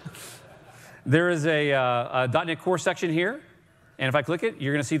 There is a .NET Core section here, and if I click it,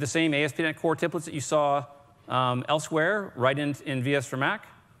 you're going to see the same ASP.NET Core templates that you saw elsewhere, right in VS for Mac.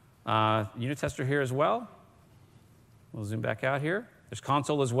 Unit tester here as well. We'll zoom back out here. There's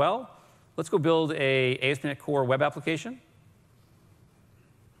console as well. Let's go build a ASP.NET Core web application,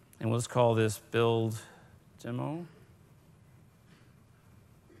 and we'll just call this build demo.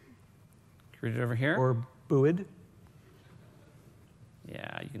 Create it over here. or Buid.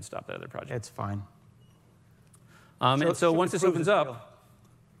 Yeah, you can stop that other project. It's fine. And so once this opens up,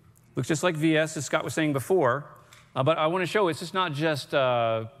 looks just like VS, as Scott was saying before. But I want to show it's just not just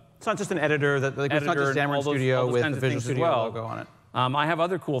It's not just an editor it's not just Xamarin Studio with the Visual Studio logo on it. I have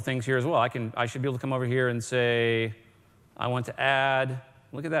other cool things here as well. I should be able to come over here and say, I want to add,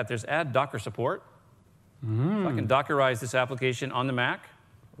 look at that, there's add Docker support. So I can Dockerize this application on the Mac.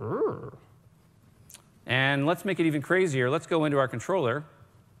 And let's make it even crazier. Let's go into our controller,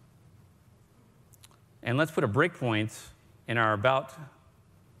 and let's put a breakpoint in our about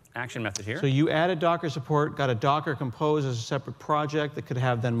action method here. So you added Docker support, got a Docker Compose as a separate project that could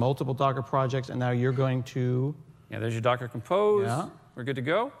have then multiple Docker projects, and now you're going to... Yeah, there's your Docker Compose. Yeah. We're good to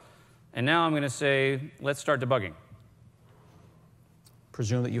go. And now I'm going to say, let's start debugging.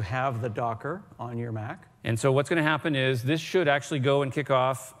 Presume that you have the Docker on your Mac. And so what's going to happen is this should actually go and kick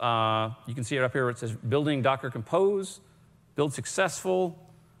off. You can see it up here where it says building Docker Compose, build successful.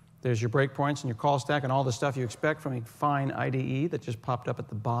 There's your breakpoints and your call stack and all the stuff you expect from a fine IDE that just popped up at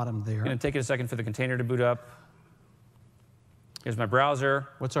the bottom there. It's going to take it a second for the container to boot up. Here's my browser.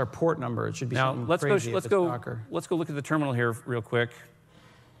 What's our port number? It should be Now something let's crazy go. if it's Docker. Let's go look at the terminal here real quick.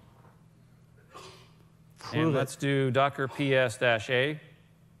 And let's do Docker PS-A.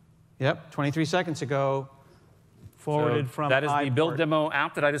 Yep, 23 seconds ago, forwarded So from that is the build iPort. demo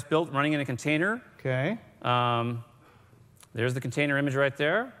app that I just built running in a container. Okay. There's the container image right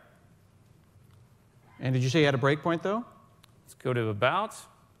there. And did you say you had a breakpoint, though? Let's go to About.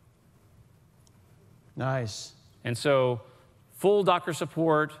 Nice. And so full Docker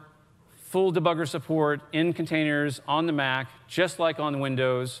support, full debugger support in containers on the Mac, just like on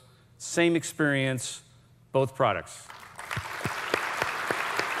Windows. Same experience, both products.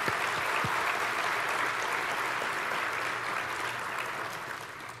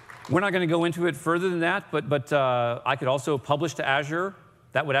 We're not going to go into it further than that, but I could also publish to Azure.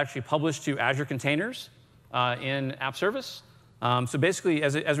 That would actually publish to Azure containers in App Service. So basically,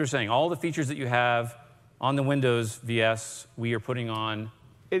 as we were saying, all the features that you have on the Windows VS, we are putting on.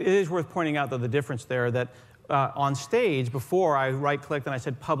 It is worth pointing out, though, the difference there that on stage, before I right-clicked and I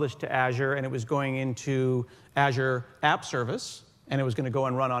said publish to Azure, and it was going into Azure App Service, and it was going to go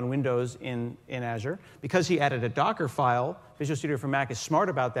and run on Windows in Azure. Because he added a Docker file, Visual Studio for Mac is smart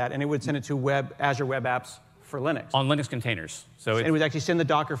about that, and it would send it to Azure Web Apps for Linux. On Linux containers. So it would actually send the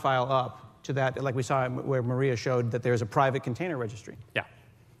Docker file up to that, like we saw where Maria showed that there's a private container registry. Yeah.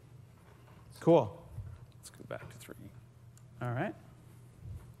 Cool. Let's go back to 3. All right.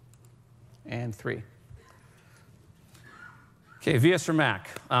 And 3. OK, VS for Mac.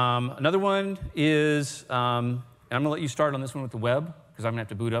 Another one is, and I'm going to let you start on this one with the web, because I'm going to have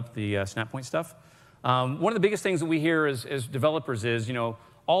to boot up the SnapPoint stuff. One of the biggest things that we hear as developers is,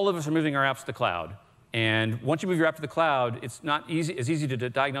 all of us are moving our apps to the cloud. And once you move your app to the cloud, it's not as easy to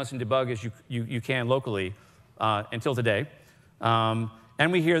diagnose and debug as you can locally until today.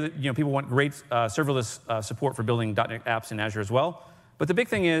 And we hear that people want great serverless support for building .NET apps in Azure as well. But the big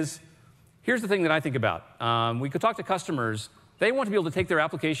thing is, here's the thing that I think about. We could talk to customers. They want to be able to take their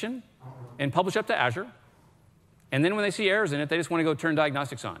application and publish up to Azure. And then when they see errors in it, they just want to go turn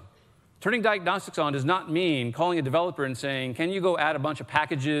diagnostics on. Turning diagnostics on does not mean calling a developer and saying, can you go add a bunch of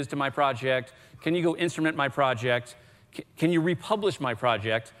packages to my project? Can you go instrument my project? Can you republish my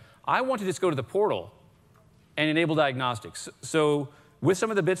project? I want to just go to the portal and enable diagnostics. So with some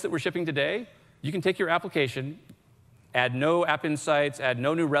of the bits that we're shipping today, you can take your application, add no app insights, add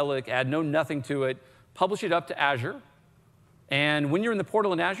no new relic, add no nothing to it, publish it up to Azure. And when you're in the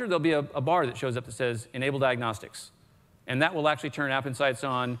portal in Azure, there'll be a bar that shows up that says Enable Diagnostics. And that will actually turn App Insights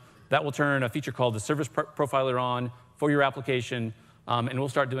on. That will turn a feature called the Service Profiler on for your application. And we'll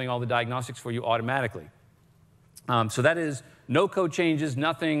start doing all the diagnostics for you automatically. So that is no code changes,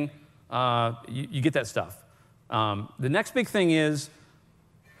 nothing. You get that stuff. The next big thing is,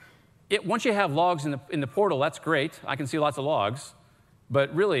 once you have logs in the portal, that's great. I can see lots of logs.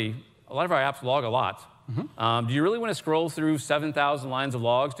 But really, a lot of our apps log a lot. Mm-hmm. Do you really want to scroll through 7,000 lines of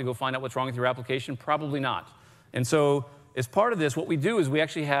logs to go find out what's wrong with your application? Probably not. And so as part of this, what we do is we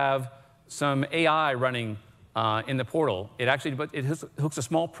actually have some AI running in the portal. It hooks a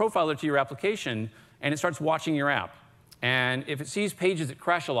small profiler to your application, and it starts watching your app. And if it sees pages that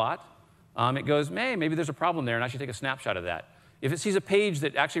crash a lot, it goes, maybe there's a problem there, and I should take a snapshot of that. If it sees a page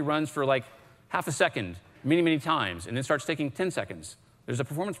that actually runs for like half a second, many, many times, and then starts taking 10 seconds, there's a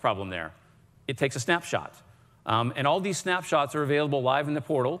performance problem there. It takes a snapshot. And all these snapshots are available live in the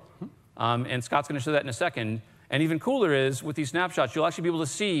portal. And Scott's going to show that in a second. And even cooler is, with these snapshots, you'll actually be able to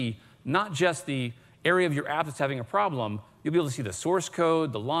see not just the area of your app that's having a problem. You'll be able to see the source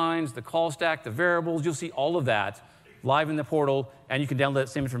code, the lines, the call stack, the variables. You'll see all of that live in the portal. And you can download that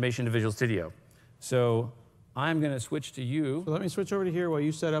same information to Visual Studio. So I'm going to switch to you. So let me switch over to here while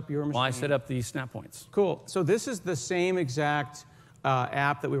you set up your machine. While I set up the snap points. Cool. So this is the same exact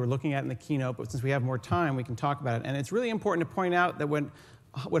app that we were looking at in the keynote, but since we have more time, we can talk about it. And it's really important to point out that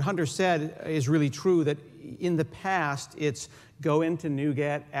what Hunter said is really true, that in the past, it's go into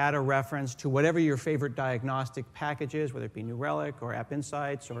NuGet, add a reference to whatever your favorite diagnostic package is, whether it be New Relic or App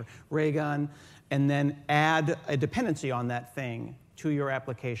Insights or Raygun, and then add a dependency on that thing to your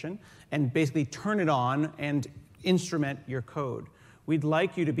application, and basically turn it on and instrument your code. We'd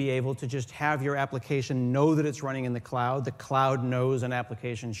like you to be able to just have your application know that it's running in the cloud. The cloud knows an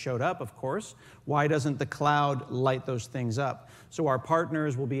application showed up, of course. Why doesn't the cloud light those things up? So our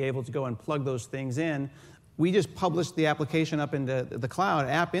partners will be able to go and plug those things in. We just published the application up into the cloud.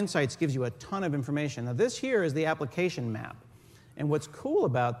 App Insights gives you a ton of information. Now, this here is the application map. And what's cool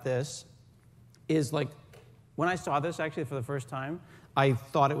about this is, like, when I saw this actually for the first time, I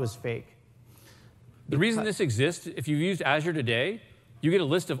thought it was fake. The reason this exists, if you've used Azure today, you get a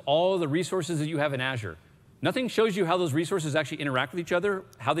list of all the resources that you have in Azure. Nothing shows you how those resources actually interact with each other,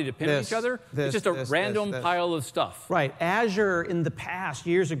 how they depend on each other. It's just a random pile of stuff. Right. Azure in the past,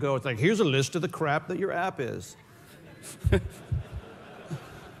 years ago, it's like, here's a list of the crap that your app is.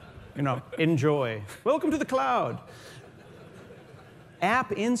 Enjoy. Welcome to the cloud.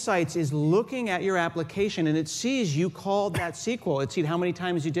 App Insights is looking at your application, and it sees you called that SQL. It sees how many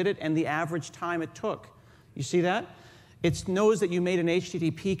times you did it and the average time it took. You see that? It knows that you made an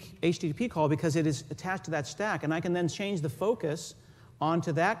HTTP call because it is attached to that stack. And I can then change the focus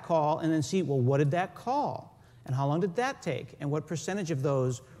onto that call and then see, well, what did that call? And how long did that take? And what percentage of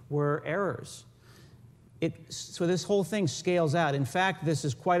those were errors? So this whole thing scales out. In fact, this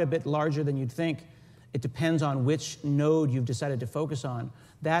is quite a bit larger than you'd think. It depends on which node you've decided to focus on.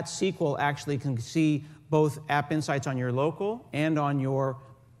 That SQL actually can see both App Insights on your local and on your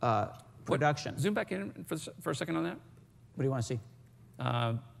production. Zoom back in for a second on that. What do you want to see?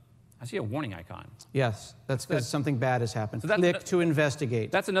 I see a warning icon. Yes, that's because something bad has happened. So click to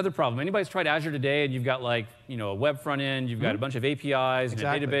investigate. That's another problem. Anybody's tried Azure today, and you've got a web front end, you've got a bunch of APIs and a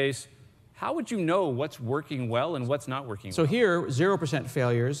database. How would you know what's working well and what's not working well? So here, 0%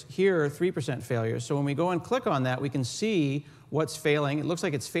 failures. Here, 3% failures. So when we go and click on that, we can see what's failing. It looks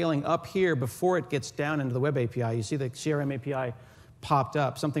like it's failing up here before it gets down into the web API. You see the CRM API popped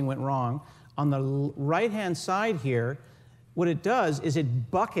up. Something went wrong. On the right-hand side here, what it does is it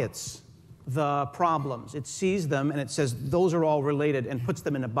buckets the problems. It sees them, and it says those are all related and puts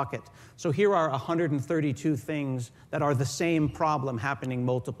them in a bucket. So here are 132 things that are the same problem happening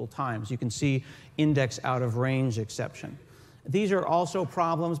multiple times. You can see index out of range exception. These are also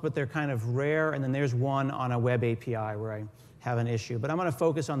problems, but they're kind of rare. And then there's one on a web API where I have an issue. But I'm going to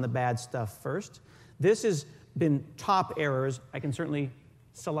focus on the bad stuff first. This has been top errors. I can certainly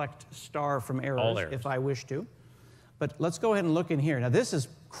select star from errors if I wish to. But let's go ahead and look in here. Now, this is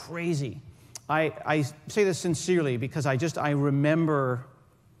crazy. I say this sincerely because I remember,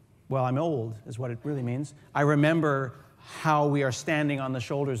 well, I'm old is what it really means. I remember how we are standing on the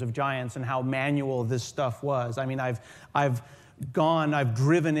shoulders of giants and how manual this stuff was. I mean, I've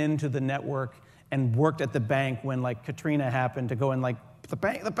driven into the network and worked at the bank when like Katrina happened to go and like, the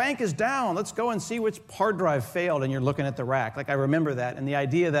bank is down, let's go and see which hard drive failed, and you're looking at the rack. Like, I remember that. And the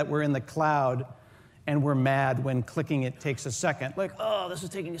idea that we're in the cloud and we're mad when clicking it takes a second. Like, oh, this is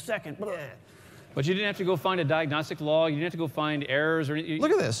taking a second. Blah. But you didn't have to go find a diagnostic log. You didn't have to go find errors or anything.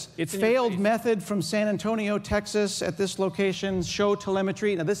 Look at this. It's failed method from San Antonio, Texas at this location. Show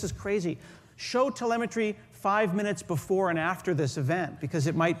telemetry. Now, this is crazy. Show telemetry 5 minutes before and after this event, because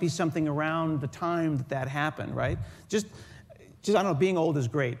it might be something around the time that happened, right? Just I don't know, being old is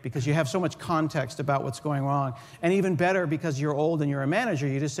great because you have so much context about what's going wrong. And even better, because you're old and you're a manager,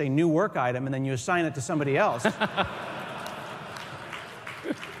 you just say new work item and then you assign it to somebody else.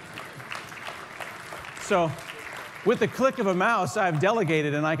 So with the click of a mouse, I've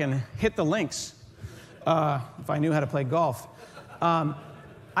delegated and I can hit the links if I knew how to play golf.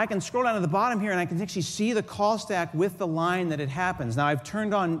 I can scroll down to the bottom here and I can actually see the call stack with the line that it happens. Now, I've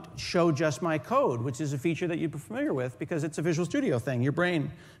turned on Show Just My Code, which is a feature that you're familiar with because it's a Visual Studio thing. Your brain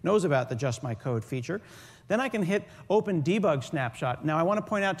knows about the Just My Code feature. Then I can hit Open Debug Snapshot. Now, I want to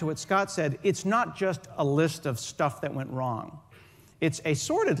point out to what Scott said, it's not just a list of stuff that went wrong. It's a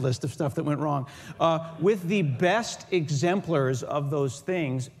sorted list of stuff that went wrong with the best exemplars of those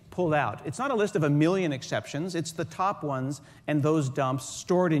things pulled out. It's not a list of 1 million exceptions. It's the top ones and those dumps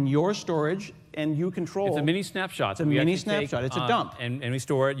stored in your storage, and you control. It's a mini snapshot. It's a mini snapshot. It's a dump. And we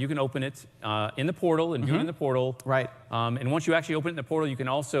store it. You can open it in the portal and view it in the portal. Right. And once you actually open it in the portal, you can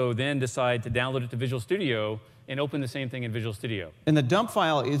also then decide to download it to Visual Studio and open the same thing in Visual Studio. And the dump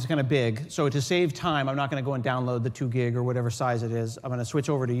file is kind of big, so to save time, I'm not going to go and download the 2 gig or whatever size it is. I'm going to switch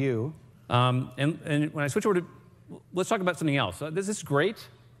over to you. And when I switch over to, let's talk about something else. This is great.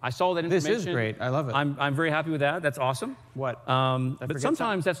 I saw that information. This is great. I love it. I'm very happy with that. That's awesome. What? But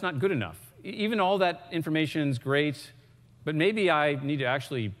sometimes that's not good enough. Even all that information is great, but maybe I need to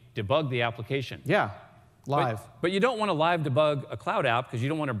actually debug the application. Yeah, live. But you don't want to live debug a cloud app because you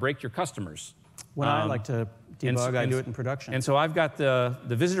don't want to break your customers. When I like to debug, I do it in production. And so I've got the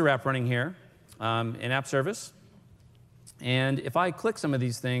visitor app running here in app service. And if I click some of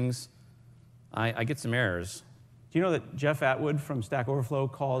these things, I get some errors. Do you know that Jeff Atwood from Stack Overflow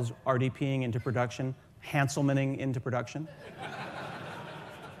calls RDPing into production Hanselmaning into production?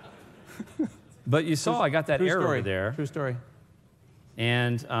 But you saw I got that error there. True story.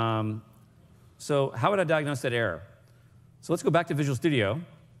 And so how would I diagnose that error? So let's go back to Visual Studio.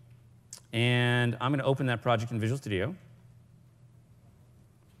 And I'm going to open that project in Visual Studio.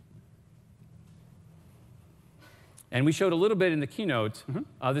 And we showed a little bit in the keynote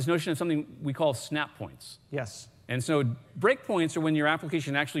this notion of something we call snap points. Yes. And so breakpoints are when your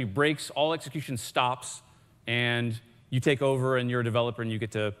application actually breaks, all execution stops, and you take over and you're a developer and you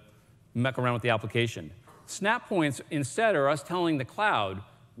get to muck around with the application. Snap points instead are us telling the cloud,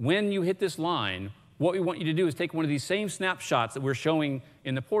 when you hit this line, what we want you to do is take one of these same snapshots that we're showing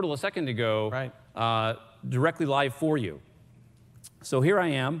in the portal a second ago directly live for you. So here I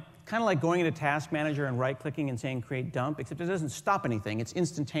am. Kind of like going into Task Manager and right-clicking and saying Create Dump, except it doesn't stop anything. It's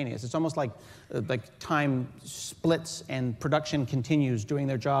instantaneous. It's almost like time splits and production continues doing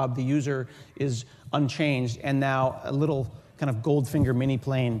their job. The user is unchanged, and now a little kind of Goldfinger mini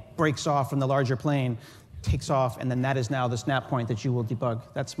plane breaks off from the larger plane, takes off, and then that is now the snap point that you will debug.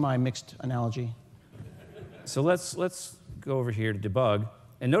 That's my mixed analogy. So let's go over here to debug,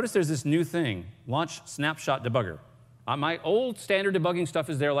 and notice there's this new thing, Launch Snapshot Debugger. My old standard debugging stuff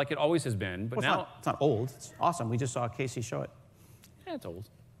is there like it always has been, but now... It's not old. It's awesome. We just saw Casey show it. Yeah, it's old.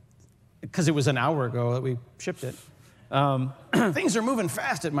 Because it was an hour ago that we shipped it. Things are moving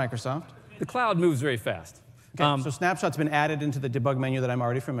fast at Microsoft. The cloud moves very fast. Okay, so Snapshot's been added into the debug menu that I'm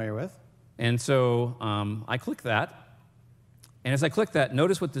already familiar with. And so I click that. And as I click that,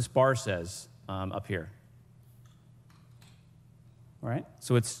 notice what this bar says up here. Right.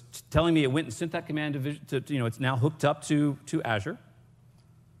 So it's telling me it went and sent that command to it's now hooked up to Azure.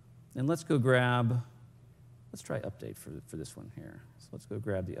 And let's go grab, let's try update for this one here. So let's go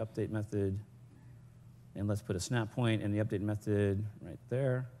grab the update method, and let's put a snap point in the update method right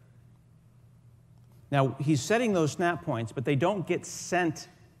there. Now, he's setting those snap points, but they don't get sent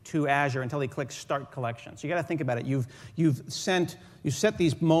to Azure until he clicks Start Collection. So you got to think about it. You've set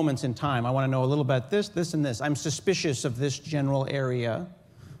these moments in time. I want to know a little about this, this, and this. I'm suspicious of this general area.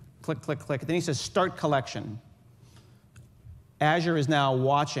 Click, click, click. Then he says Start Collection. Azure is now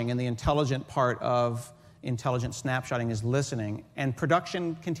watching, and the intelligent part of intelligent snapshotting is listening, and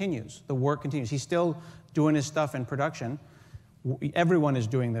production continues. The work continues. He's still doing his stuff in production. Everyone is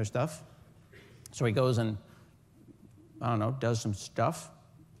doing their stuff. So he goes and, I don't know, does some stuff.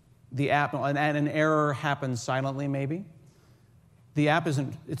 The app, and an error happens silently, maybe. The app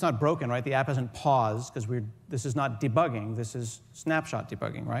isn't, it's not broken, right? The app hasn't paused, because this is not debugging, this is snapshot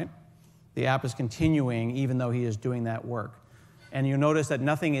debugging, right? The app is continuing even though he is doing that work. And you notice that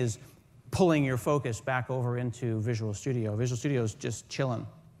nothing is pulling your focus back over into Visual Studio. Visual Studio is just chilling.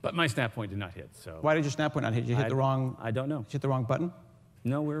 But my snap point did not hit, so. Why did your snap point not hit? Did you hit the wrong? I don't know. Did you hit the wrong button?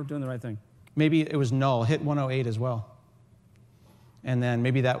 No, we're doing the right thing. Maybe it was null. Hit 108 as well. And then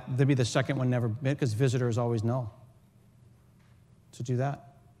maybe the second one never hit, because visitor is always null. So do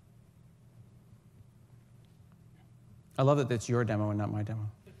that. I love that it's your demo and not my demo.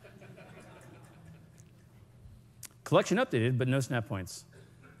 Collection updated, but no snap points.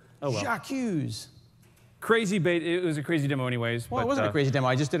 Oh well. J'accuse. Crazy bait. It was a crazy demo anyways. Well, but, it wasn't a crazy demo.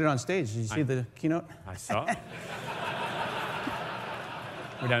 I just did it on stage. Did you see the keynote? I saw.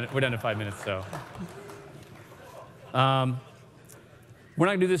 We're down to 5 minutes, so. We're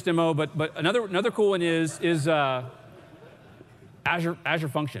not gonna do this demo, but another cool one is Azure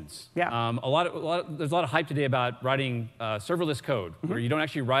Functions. Yeah. There's a lot of hype today about writing serverless code, where you don't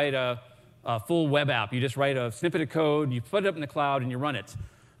actually write a full web app. You just write a snippet of code, you put it up in the cloud, and you run it.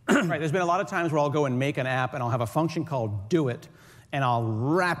 Right. There's been a lot of times where I'll go and make an app, and I'll have a function called do it, and I'll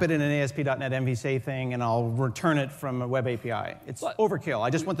wrap it in an ASP.NET MVC thing, and I'll return it from a web API. It's overkill. I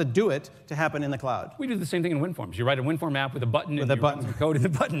just want the do it to happen in the cloud. We do the same thing in WinForms. You write a WinForm app with a button, and you run some code in the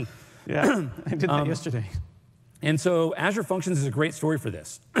button. Yeah, I did that yesterday. And so Azure Functions is a great story for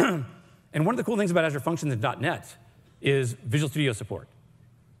this. And one of the cool things about Azure Functions in .NET is Visual Studio support.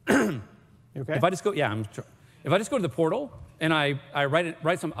 You okay? If I just go, if I just go to the portal and I write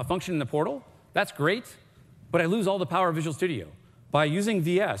a function in the portal, that's great, but I lose all the power of Visual Studio. By using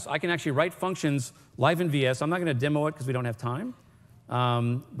VS, I can actually write functions live in VS. I'm not going to demo it because we don't have time,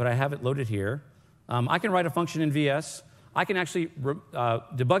 but I have it loaded here. I can write a function in VS. I can actually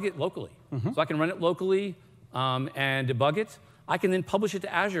debug it locally. So I can run it locally and debug it. I can then publish it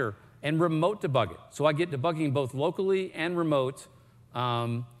to Azure and remote debug it. So I get debugging both locally and remote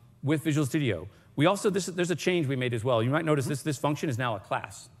with Visual Studio. We also, there's a change we made as well. You might notice this function is now a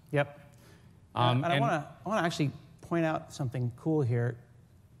class. Yep. And I want to actually point out something cool here.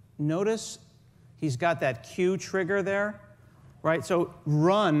 Notice he's got that Q trigger there, right? So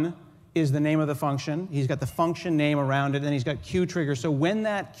run is the name of the function. He's got the function name around it, and he's got Q trigger. So when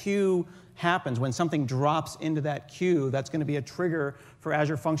that Q happens, when something drops into that queue, that's going to be a trigger for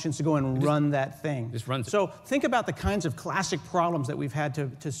Azure Functions to go and run that thing. Just runs it. So think about the kinds of classic problems that we've had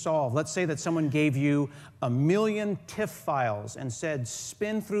to solve. Let's say that someone gave you 1 million TIFF files and said,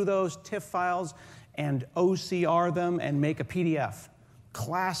 spin through those TIFF files and OCR them and make a PDF.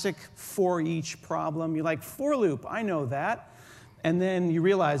 Classic for each problem. You're like, for loop, I know that. And then you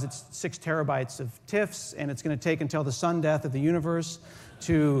realize it's 6 terabytes of TIFFs, and it's going to take until the sun death of the universe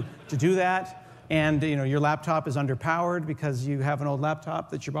to do that. And your laptop is underpowered because you have an old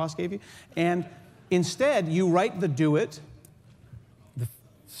laptop that your boss gave you. And instead, you write the do it. The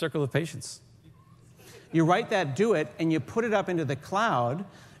circle of patience. You write that do it, and you put it up into the cloud.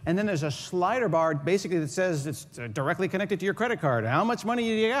 And then there's a slider bar basically that says it's directly connected to your credit card. How much money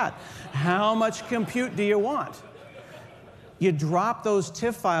do you got? How much compute do you want? You drop those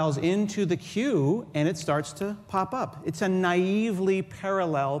TIFF files into the queue, and it starts to pop up. It's a naively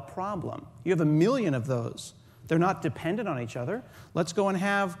parallel problem. You have 1 million of those. They're not dependent on each other. Let's go and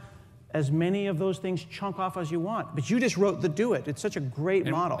have as many of those things chunk off as you want. But you just wrote the do it. It's such a great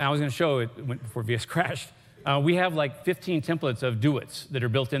model. I was going to show it before VS crashed. We have like 15 templates of do-its that are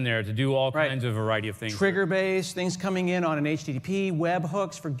built in there to do all kinds of variety of things. Trigger-based, things coming in on an HTTP,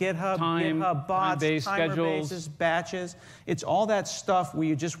 webhooks for GitHub, GitHub bots, timer bases, batches. It's all that stuff where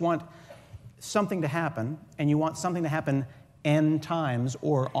you just want something to happen, and you want something to happen n times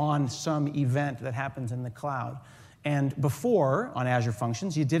or on some event that happens in the cloud. And before, on Azure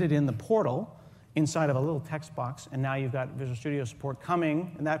Functions, you did it in the portal, inside of a little text box, and now you've got Visual Studio support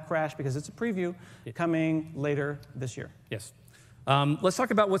coming, and that crashed because it's a preview, coming later this year. Yes. Let's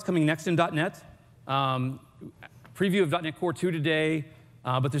talk about what's coming next in .NET. Preview of .NET Core 2 today,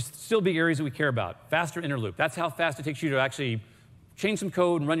 but there's still big areas that we care about. Faster inner loop. That's how fast it takes you to actually change some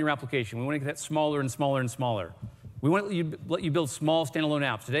code and run your application. We want to get that smaller and smaller and smaller. We want to let you build small standalone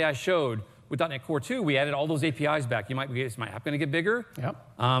apps. Today I showed with .NET Core 2, we added all those APIs back. You might be, is my app going to get bigger?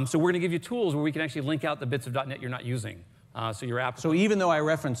 Yep. So we're going to give you tools where we can actually link out the bits of .NET you're not using. So your app. So even though I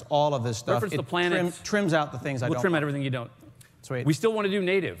reference all of this stuff, it trims out the things I don't. We'll trim out everything you don't. Sweet. We still want to do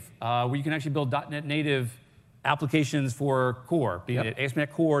native, where you can actually build .NET native applications for Core, be it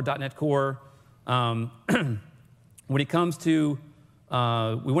ASP.NET Core, .NET Core. When it comes to, we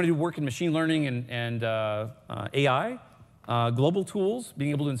want to do work in machine learning and AI, global tools,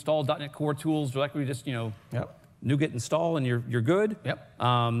 being able to install .NET Core tools directly, just NuGet install and you're good. Yep.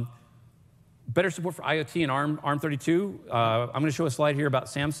 Better support for IoT and ARM32. I'm going to show a slide here about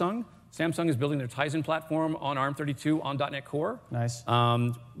Samsung. Samsung is building their Tizen platform on ARM32 on .NET Core. Nice.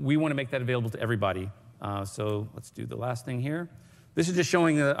 We want to make that available to everybody. So let's do the last thing here. This is just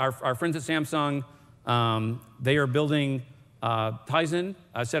showing our friends at Samsung. They are building Tizen,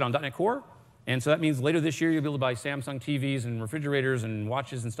 I said, on .NET Core. And so that means later this year, you'll be able to buy Samsung TVs and refrigerators and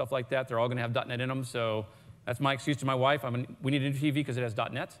watches and stuff like that. They're all going to have .NET in them. So that's my excuse to my wife. We need a new TV because it has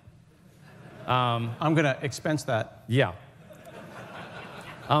 .NET. I'm going to expense that. Yeah.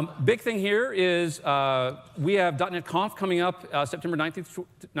 Big thing here is we have .NET Conf coming up September 19th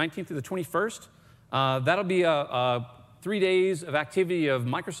through the 21st. That'll be 3 days of activity of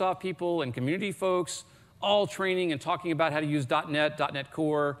Microsoft people and community folks, all training and talking about how to use .NET, .NET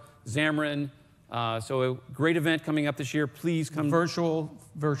Core, Xamarin. So a great event coming up this year. Please come. Virtual.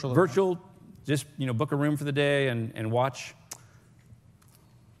 Just book a room for the day and watch.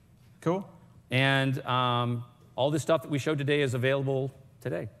 Cool. And all this stuff that we showed today is available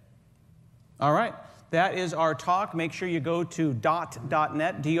today. All right. That is our talk. Make sure you go to .net,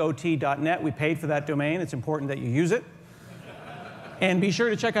 dot.net. We paid for that domain. It's important that you use it. And be sure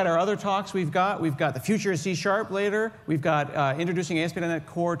to check out our other talks we've got. We've got the future of C# later. We've got introducing ASP.NET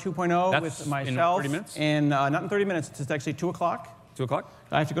Core 2.0 with myself. In 30 minutes? And not in 30 minutes. It's actually 2 o'clock. 2 o'clock?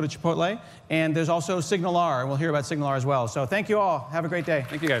 I have to go to Chipotle. And there's also SignalR, and we'll hear about SignalR as well. So thank you all. Have a great day.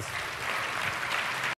 Thank you, guys.